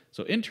robbers."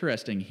 So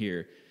interesting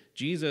here.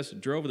 Jesus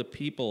drove the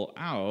people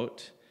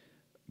out,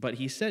 but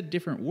he said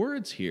different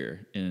words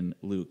here in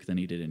Luke than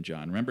he did in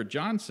John. Remember,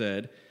 John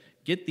said,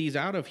 "Get these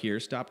out of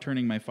here. Stop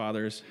turning my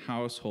Father's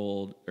house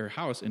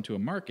into a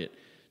market."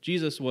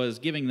 Jesus was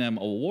giving them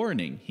a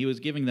warning. He was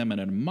giving them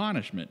an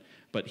admonishment.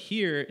 But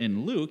here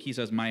in Luke, he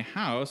says, "My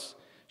house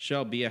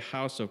shall be a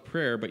house of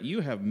prayer, but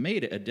you have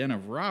made it a den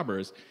of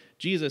robbers."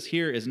 Jesus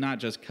here is not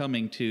just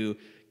coming to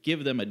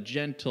give them a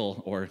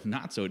gentle or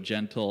not so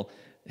gentle,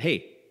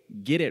 "Hey,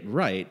 get it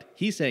right."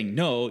 He's saying,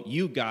 "No,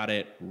 you got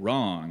it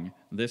wrong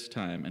this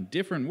time." And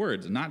different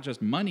words, not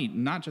just money,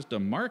 not just a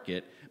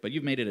market, but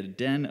you've made it a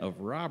den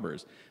of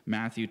robbers.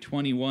 Matthew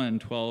 21,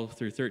 12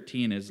 through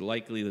 13 is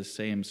likely the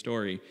same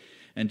story.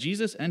 And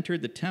Jesus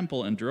entered the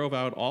temple and drove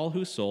out all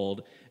who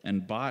sold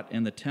and bought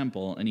in the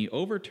temple, and he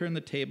overturned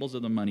the tables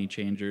of the money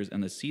changers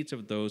and the seats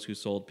of those who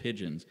sold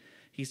pigeons.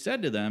 He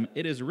said to them,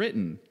 "It is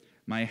written,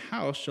 'My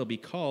house shall be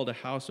called a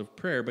house of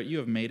prayer,' but you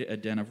have made it a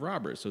den of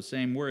robbers." So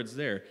same words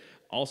there.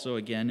 Also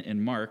again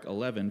in Mark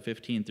 11,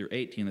 15 through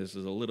 18, this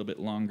is a little bit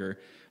longer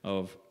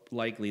of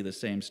likely the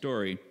same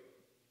story.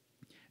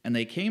 And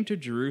they came to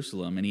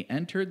Jerusalem, and he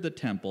entered the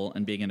temple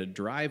and began to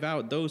drive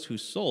out those who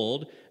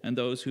sold and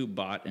those who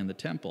bought in the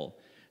temple.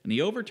 And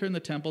he overturned the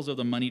temples of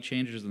the money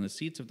changers and the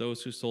seats of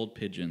those who sold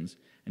pigeons,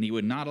 and he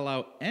would not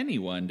allow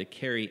anyone to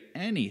carry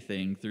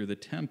anything through the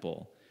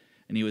temple.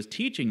 And he was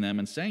teaching them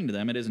and saying to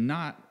them,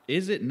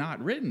 is it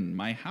not written,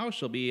 'My house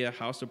shall be a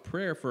house of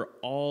prayer for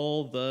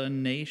all the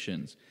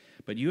nations'?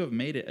 But you have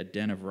made it a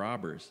den of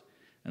robbers."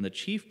 And the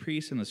chief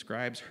priests and the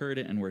scribes heard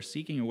it and were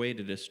seeking a way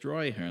to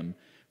destroy him,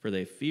 for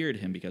they feared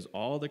him, because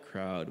all the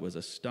crowd was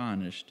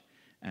astonished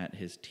at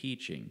his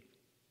teaching.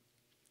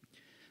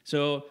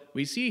 So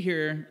we see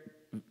here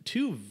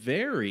two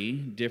very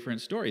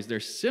different stories. They're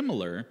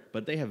similar,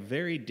 but they have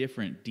very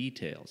different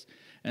details.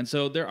 And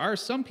so there are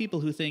some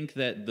people who think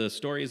that the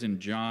stories in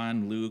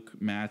John, Luke,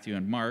 Matthew,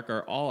 and Mark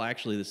are all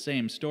actually the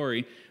same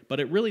story, but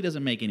it really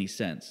doesn't make any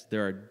sense.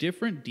 There are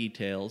different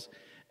details,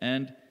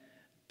 and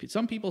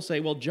some people say,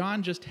 well,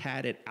 John just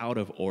had it out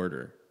of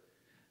order.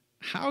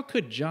 How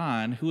could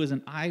John, who is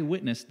an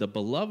eyewitness, the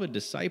beloved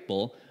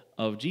disciple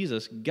of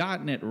Jesus,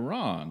 gotten it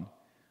wrong?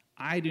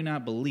 I do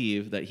not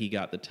believe that he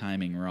got the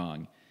timing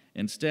wrong.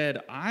 Instead,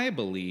 I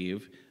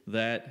believe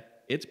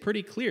that it's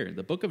pretty clear.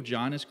 The book of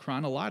John is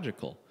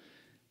chronological.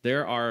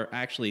 There are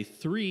actually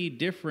 3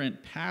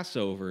 different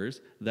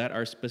Passovers that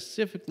are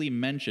specifically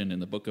mentioned in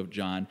the book of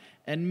John,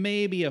 and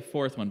maybe a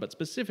 4th one, but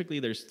specifically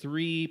there's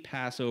 3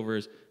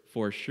 Passovers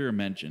for sure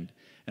mentioned.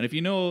 And if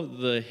you know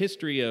the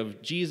history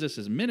of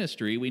Jesus'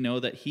 ministry, we know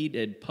that he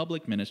did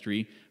public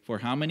ministry for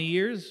how many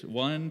years?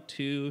 1,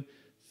 2,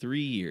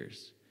 3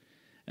 years.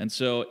 And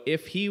so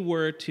if he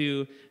were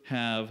to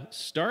have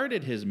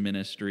started his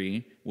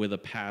ministry with a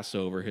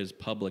Passover, his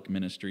public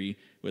ministry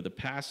with a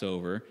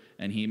Passover,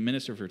 and he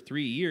ministered for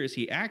 3 years,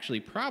 he actually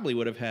probably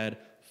would have had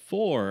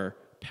 4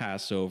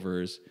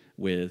 Passovers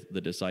with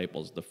the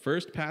disciples. The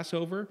first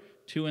Passover,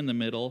 2 in the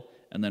middle,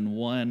 and then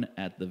 1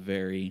 at the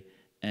very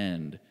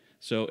end.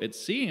 So it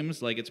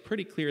seems like it's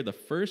pretty clear the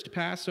first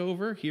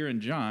Passover here in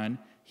John,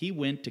 he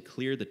went to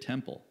clear the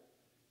temple.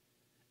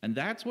 And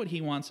that's what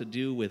he wants to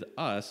do with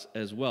us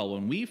as well.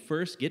 When we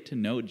first get to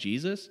know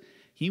Jesus,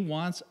 he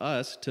wants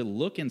us to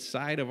look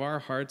inside of our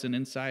hearts and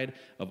inside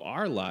of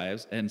our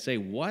lives and say,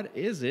 what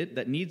is it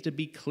that needs to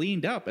be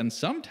cleaned up? And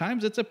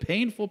sometimes it's a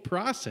painful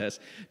process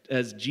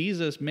as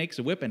Jesus makes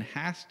a whip and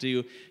has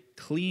to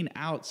clean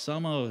out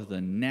some of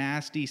the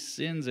nasty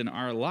sins in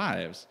our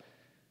lives.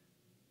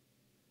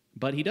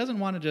 But he doesn't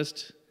want to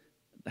just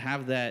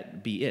have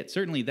that be it.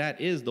 Certainly that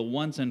is the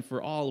once and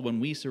for all. When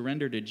we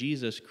surrender to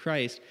Jesus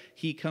Christ,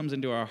 he comes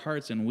into our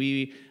hearts and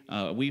we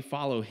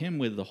follow him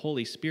with the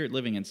Holy Spirit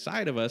living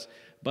inside of us,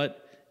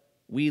 but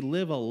we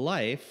live a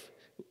life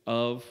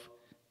of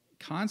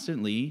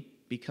constantly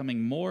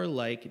becoming more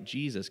like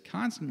Jesus,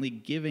 constantly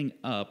giving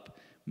up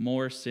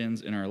more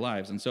sins in our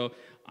lives. And so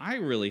I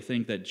really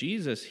think that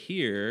Jesus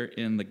here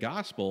in the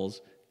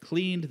Gospels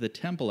cleaned the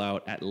temple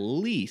out at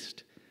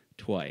least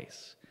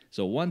twice.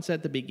 So once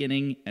at the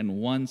beginning and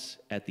once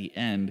at the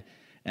end.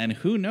 And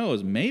who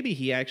knows, maybe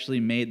he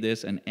actually made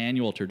this an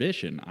annual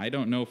tradition. I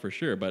don't know for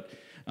sure, but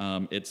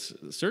it's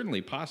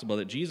certainly possible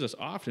that Jesus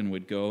often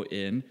would go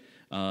in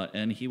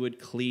and he would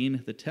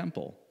clean the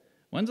temple.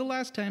 When's the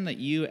last time that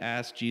you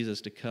asked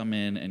Jesus to come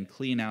in and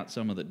clean out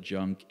some of the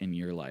junk in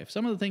your life?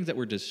 Some of the things that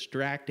were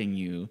distracting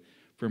you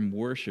from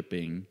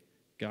worshiping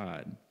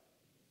God.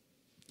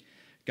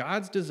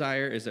 God's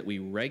desire is that we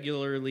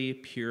regularly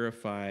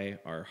purify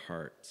our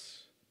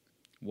hearts.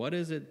 What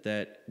is it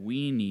that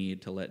we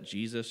need to let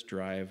Jesus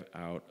drive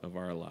out of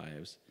our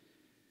lives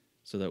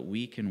so that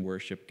we can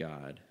worship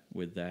God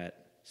with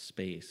that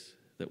space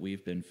that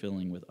we've been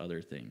filling with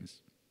other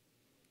things?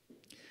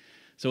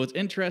 So it's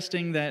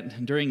interesting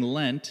that during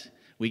Lent,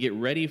 we get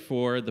ready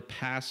for the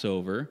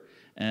Passover,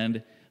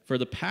 and for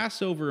the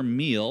Passover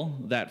meal,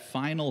 that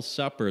final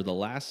supper, the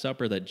Last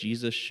Supper that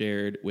Jesus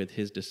shared with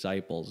his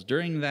disciples,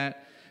 during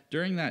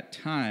that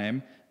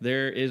time,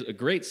 there is a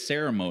great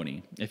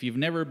ceremony. If you've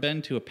never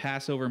been to a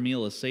Passover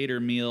meal, a Seder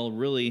meal,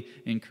 really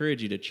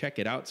encourage you to check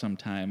it out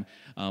sometime.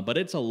 But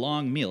it's a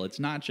long meal. It's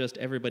not just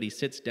everybody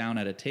sits down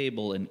at a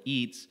table and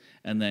eats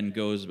and then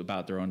goes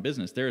about their own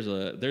business. There's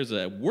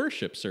a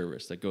worship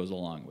service that goes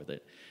along with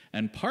it.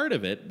 And part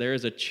of it, there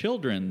is a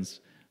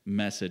children's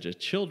message, a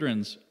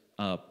children's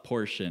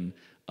portion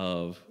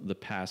of the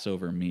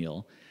Passover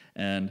meal.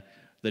 And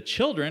the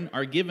children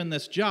are given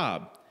this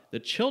job. The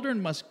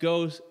children must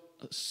go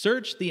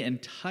search the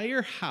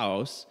entire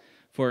house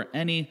for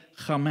any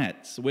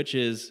chametz, which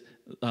is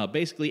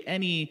basically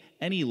any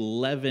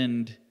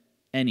leavened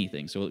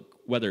anything. So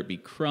whether it be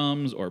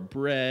crumbs or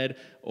bread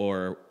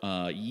or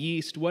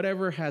yeast,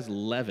 whatever has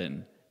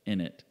leaven in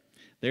it.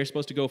 They're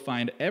supposed to go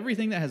find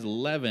everything that has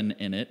leaven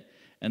in it,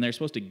 and they're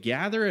supposed to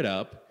gather it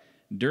up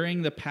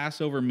during the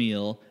Passover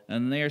meal,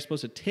 and they are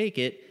supposed to take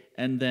it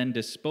and then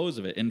dispose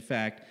of it. In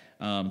fact,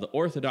 the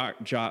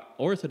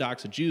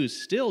Orthodox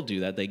Jews still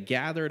do that. They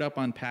gather it up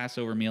on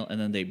Passover meal and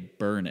then they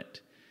burn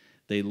it.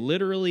 They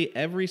literally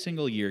every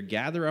single year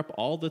gather up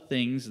all the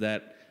things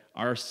that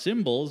are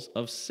symbols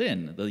of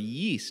sin, the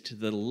yeast,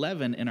 the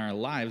leaven in our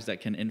lives that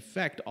can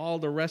infect all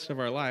the rest of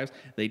our lives.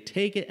 They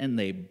take it and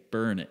they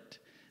burn it.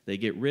 They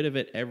get rid of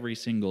it every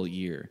single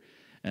year.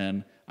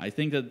 And I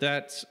think that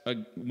that's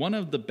one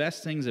of the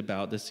best things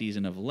about the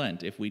season of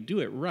Lent. If we do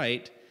it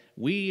right,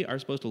 we are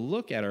supposed to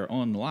look at our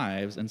own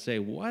lives and say,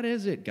 what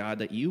is it, God,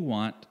 that you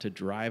want to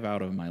drive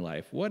out of my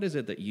life? What is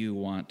it that you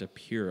want to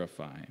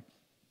purify?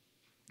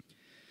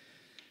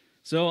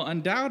 So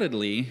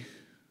undoubtedly,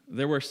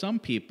 there were some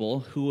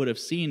people who would have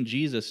seen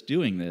Jesus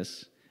doing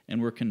this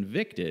and were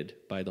convicted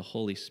by the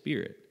Holy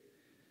Spirit.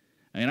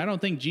 I mean, I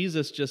don't think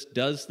Jesus just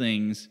does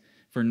things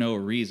for no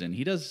reason.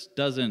 He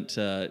doesn't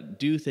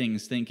do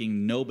things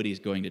thinking nobody's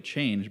going to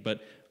change,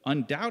 but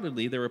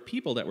undoubtedly, there were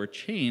people that were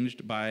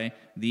changed by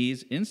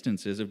these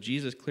instances of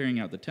Jesus clearing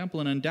out the temple,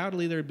 and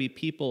undoubtedly there would be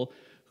people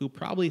who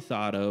probably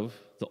thought of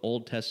the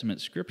Old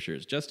Testament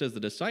scriptures, just as the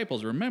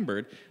disciples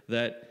remembered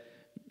that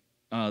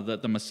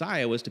the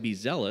Messiah was to be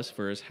zealous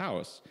for his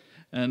house.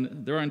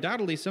 And there are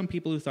undoubtedly some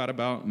people who thought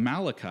about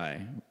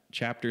Malachi,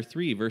 chapter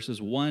 3, verses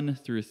 1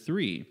 through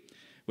 3,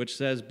 which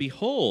says,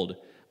 "Behold,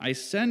 I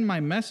send my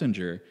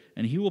messenger,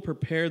 and he will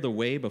prepare the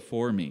way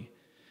before me.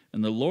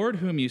 And the Lord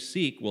whom you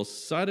seek will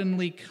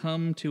suddenly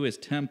come to his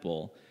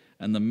temple,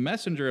 and the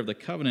messenger of the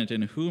covenant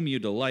in whom you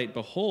delight,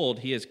 behold,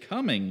 he is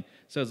coming,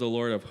 says the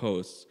Lord of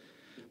hosts.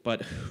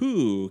 But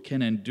who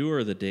can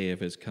endure the day of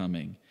his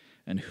coming?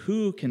 And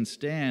who can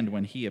stand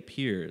when he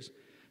appears?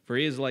 For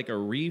he is like a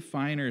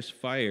refiner's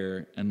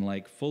fire and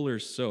like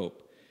fuller's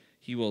soap.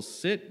 He will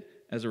sit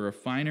as a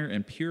refiner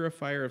and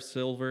purifier of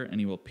silver, and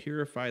he will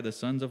purify the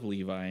sons of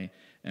Levi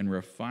and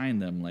refine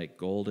them like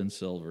gold and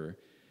silver.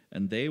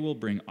 And they will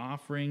bring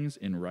offerings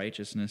in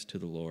righteousness to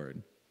the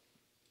Lord."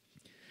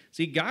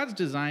 See, God's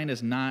design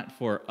is not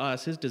for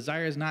us. His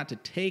desire is not to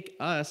take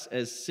us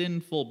as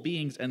sinful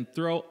beings and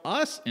throw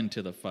us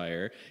into the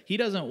fire. He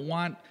doesn't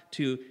want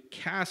to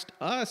cast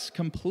us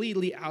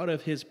completely out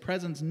of his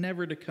presence,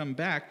 never to come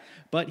back,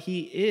 but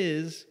he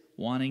is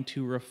wanting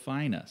to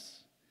refine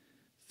us.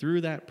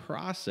 Through that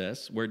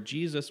process where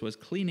Jesus was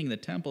cleaning the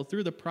temple,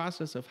 through the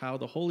process of how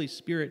the Holy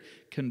Spirit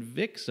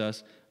convicts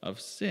us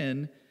of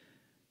sin,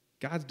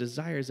 God's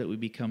desire is that we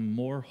become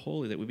more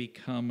holy, that we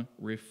become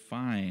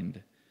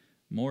refined,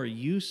 more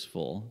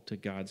useful to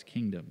God's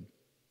kingdom.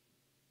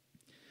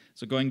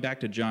 So going back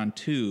to John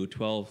 2,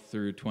 12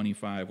 through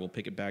 25, we'll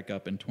pick it back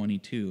up in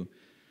 22.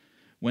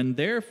 "When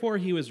therefore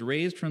he was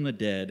raised from the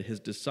dead, his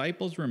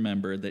disciples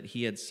remembered that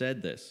he had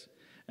said this,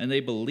 and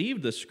they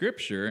believed the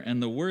scripture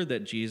and the word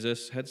that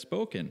Jesus had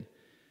spoken.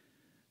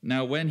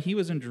 Now when he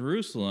was in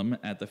Jerusalem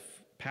at the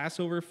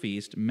Passover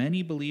feast,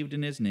 many believed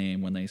in his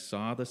name when they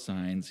saw the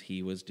signs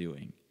he was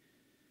doing.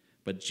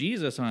 But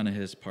Jesus, on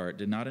his part,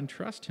 did not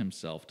entrust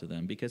himself to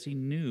them because he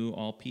knew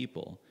all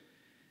people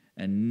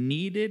and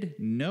needed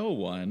no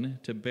one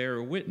to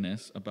bear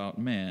witness about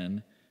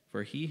man,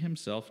 for he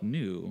himself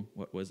knew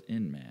what was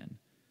in man.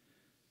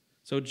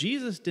 So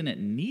Jesus didn't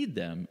need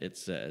them, it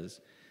says.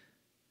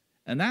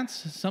 And that's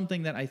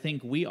something that I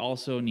think we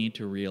also need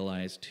to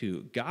realize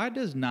too. God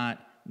does not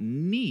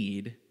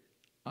need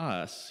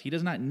us. He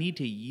does not need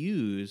to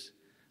use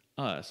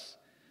us.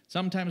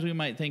 Sometimes we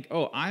might think,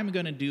 oh, I'm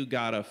going to do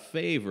God a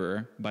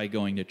favor by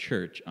going to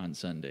church on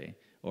Sunday.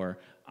 Or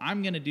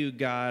I'm going to do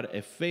God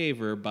a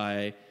favor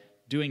by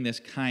doing this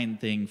kind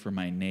thing for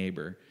my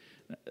neighbor.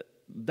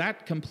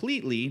 That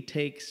completely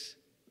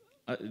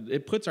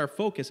it puts our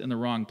focus in the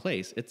wrong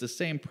place. It's the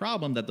same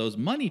problem that those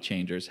money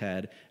changers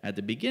had at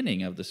the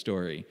beginning of the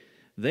story.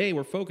 They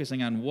were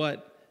focusing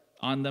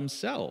on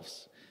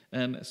themselves.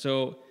 And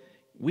so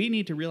we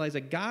need to realize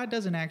that God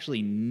doesn't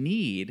actually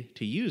need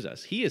to use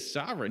us. He is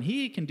sovereign.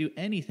 He can do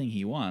anything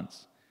he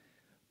wants.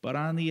 But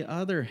on the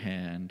other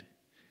hand,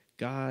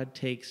 God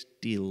takes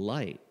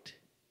delight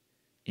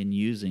in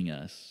using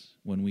us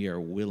when we are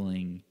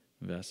willing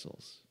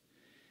vessels.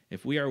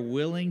 If we are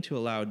willing to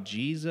allow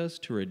Jesus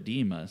to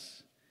redeem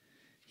us,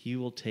 he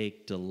will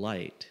take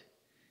delight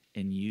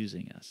in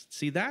using us.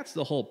 See, that's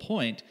the whole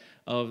point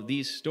of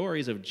these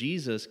stories of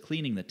Jesus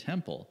cleaning the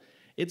temple.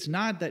 It's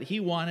not that he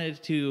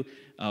wanted to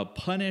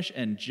punish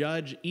and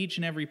judge each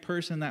and every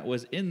person that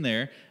was in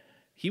there.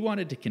 He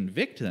wanted to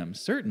convict them,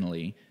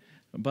 certainly,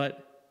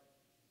 but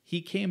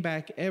he came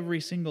back every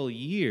single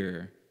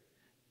year,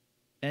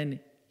 and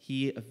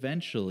he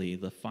eventually,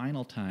 the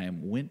final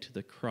time, went to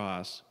the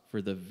cross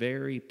for the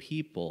very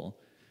people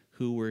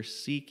who were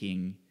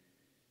seeking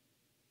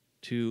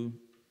to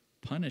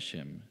punish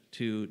him,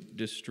 to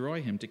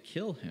destroy him, to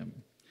kill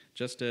him,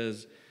 just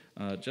as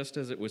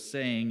it was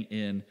saying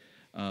in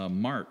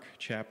Mark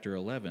chapter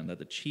 11, that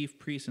the chief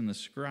priests and the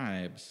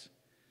scribes,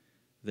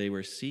 they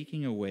were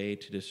seeking a way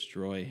to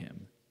destroy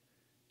him.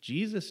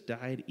 Jesus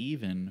died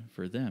even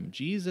for them.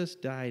 Jesus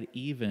died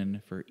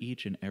even for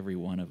each and every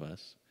one of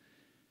us.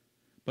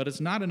 But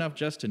it's not enough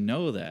just to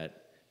know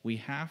that. We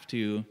have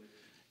to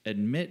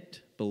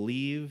admit,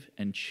 believe,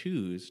 and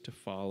choose to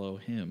follow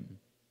him.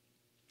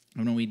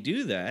 And when we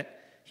do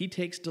that, he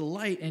takes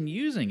delight in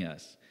using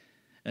us.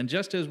 And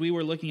just as we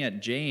were looking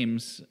at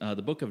James,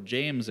 the book of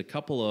James, a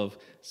couple of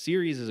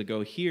series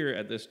ago here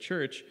at this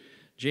church,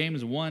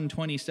 James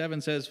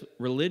 1:27 says,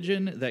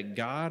 "Religion that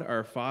God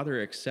our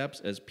Father accepts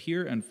as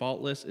pure and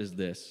faultless is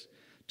this,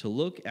 to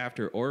look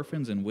after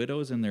orphans and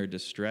widows in their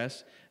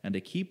distress and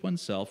to keep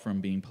oneself from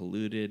being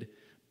polluted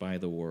by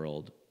the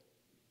world."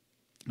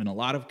 And a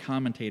lot of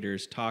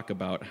commentators talk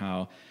about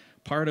how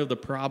part of the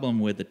problem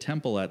with the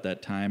temple at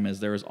that time is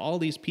there was all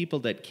these people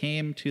that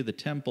came to the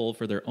temple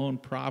for their own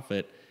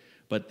profit,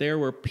 but there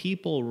were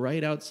people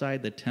right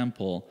outside the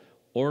temple,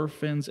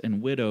 orphans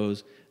and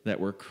widows,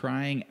 that were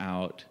crying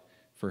out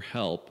for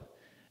help.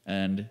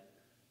 And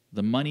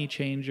the money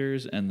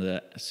changers and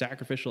the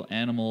sacrificial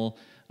animal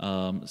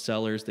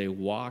sellers, they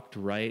walked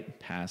right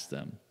past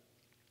them.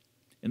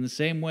 In the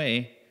same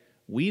way,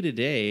 we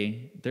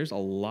today, there's a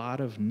lot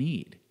of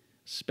need,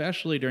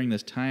 especially during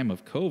this time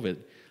of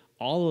COVID.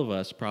 All of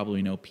us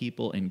probably know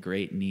people in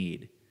great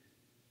need.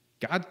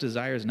 God's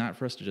desire is not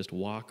for us to just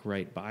walk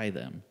right by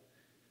them.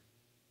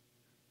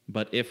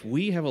 But if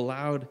we have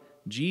allowed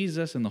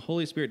Jesus and the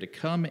Holy Spirit to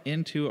come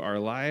into our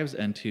lives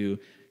and to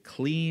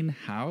clean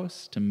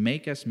house, to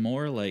make us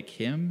more like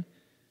him,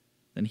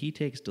 then he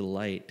takes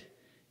delight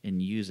in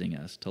using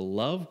us to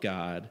love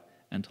God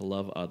and to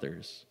love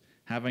others,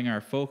 having our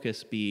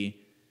focus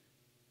be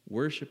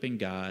worshiping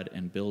God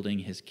and building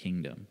his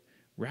kingdom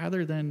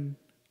rather than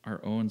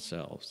our own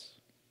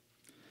selves.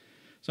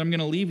 So I'm going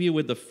to leave you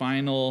with the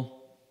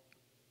final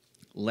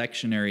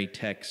lectionary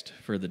text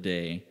for the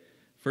day.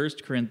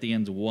 1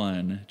 Corinthians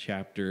 1,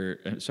 chapter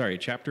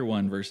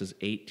 1, verses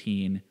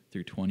 18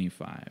 through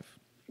 25.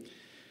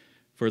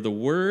 "For the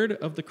word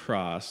of the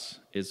cross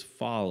is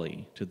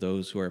folly to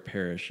those who are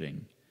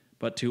perishing,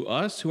 but to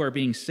us who are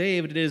being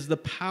saved it is the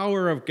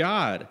power of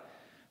God.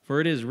 For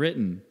it is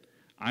written,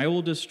 'I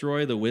will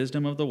destroy the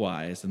wisdom of the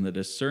wise, and the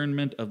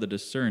discernment of the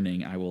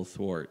discerning I will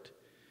thwart.'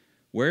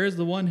 Where is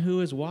the one who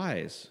is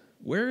wise?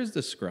 Where is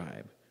the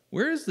scribe?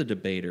 Where is the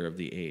debater of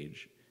the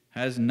age?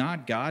 Has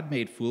not God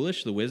made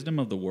foolish the wisdom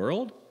of the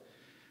world?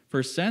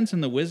 For since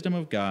in the wisdom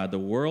of God the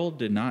world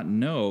did not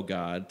know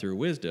God through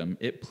wisdom,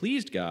 it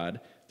pleased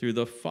God through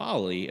the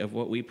folly of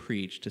what we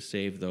preach to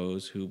save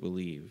those who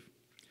believe.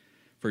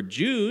 For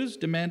Jews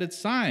demanded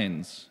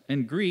signs,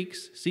 and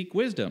Greeks seek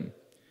wisdom.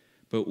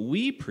 But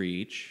we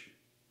preach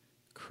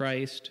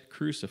Christ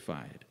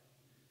crucified,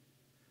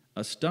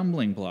 a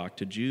stumbling block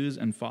to Jews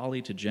and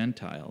folly to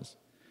Gentiles.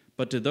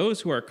 But to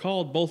those who are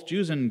called, both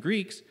Jews and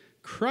Greeks,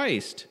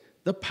 Christ,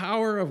 the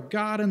power of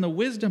God and the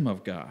wisdom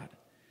of God.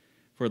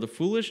 For the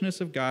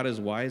foolishness of God is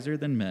wiser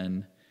than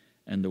men,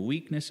 and the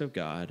weakness of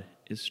God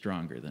is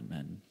stronger than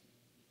men."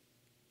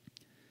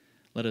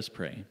 Let us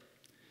pray.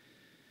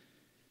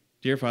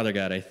 Dear Father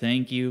God, I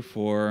thank you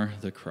for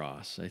the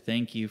cross. I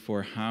thank you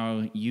for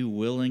how you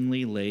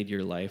willingly laid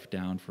your life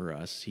down for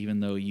us,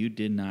 even though you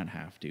did not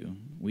have to.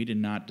 We did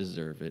not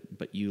deserve it,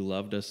 but you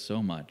loved us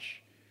so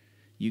much.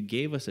 You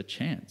gave us a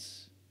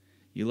chance.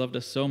 You loved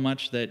us so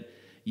much that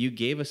you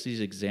gave us these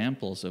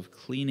examples of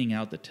cleaning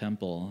out the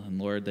temple, and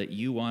Lord, that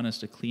you want us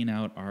to clean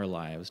out our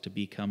lives to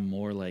become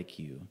more like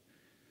you.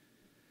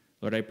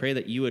 Lord, I pray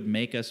that you would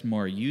make us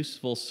more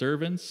useful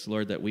servants,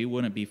 Lord, that we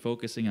wouldn't be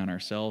focusing on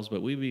ourselves,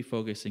 but we'd be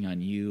focusing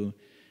on you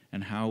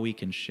and how we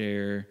can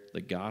share the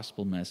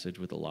gospel message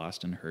with a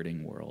lost and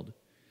hurting world.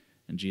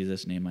 In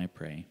Jesus' name I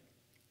pray,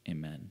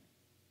 amen.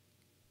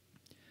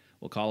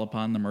 We'll call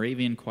upon the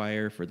Moravian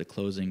choir for the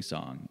closing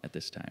song at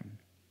this time.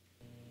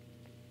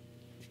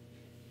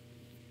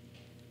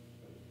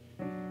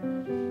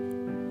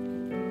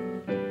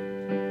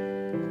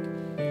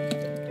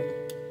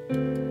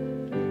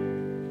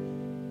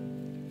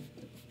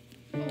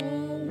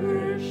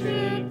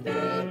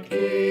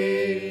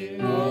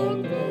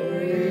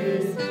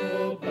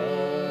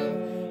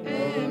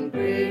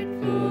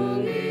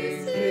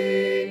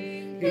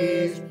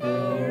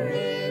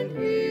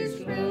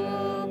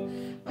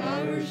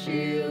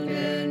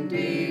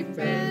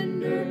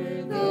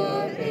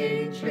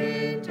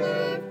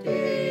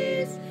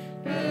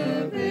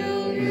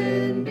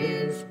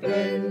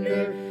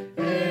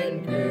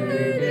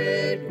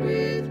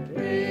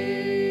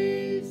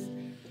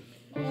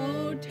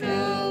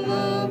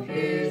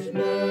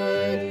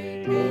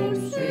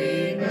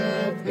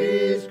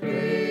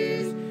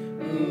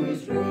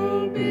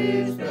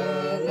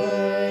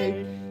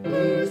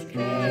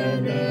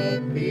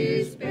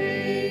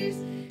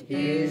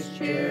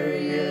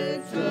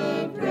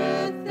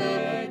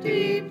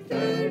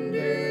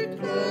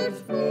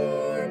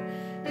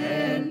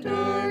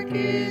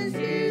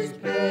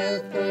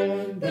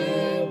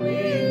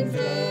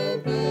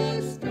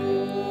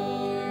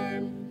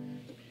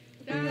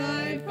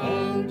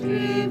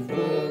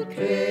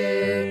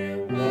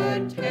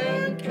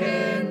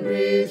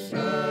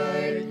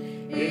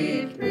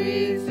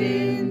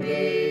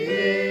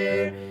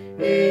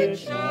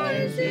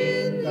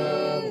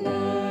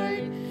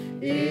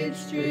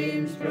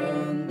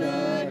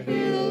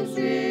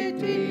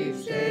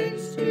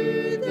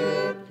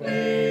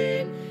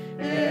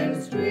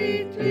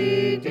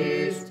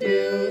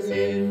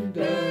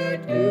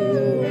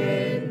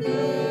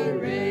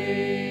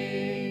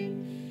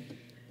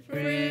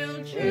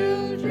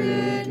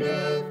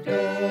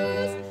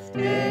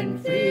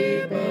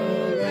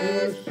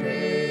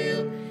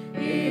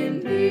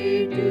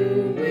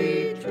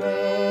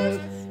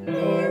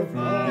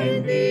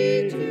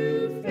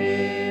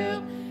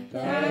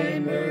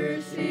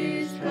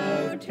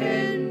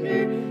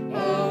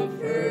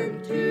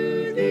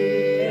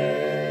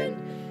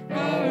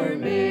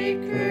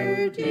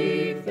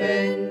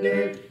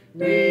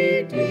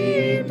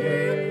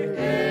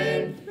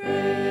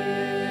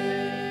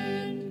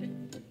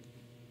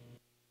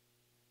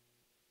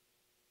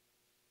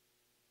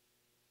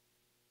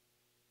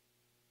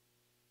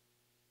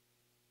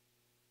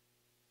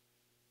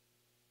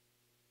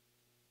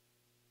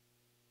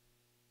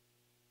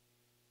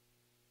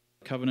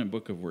 Covenant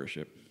Book of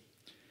Worship.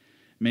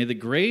 May the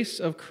grace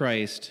of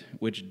Christ,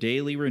 which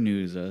daily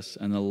renews us,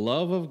 and the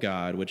love of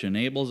God, which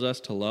enables us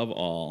to love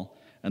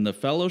all, and the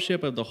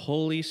fellowship of the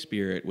Holy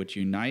Spirit, which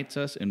unites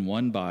us in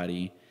one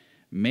body,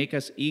 make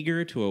us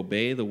eager to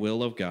obey the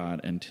will of God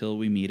until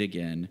we meet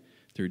again,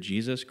 through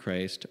Jesus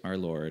Christ our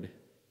Lord.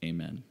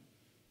 Amen.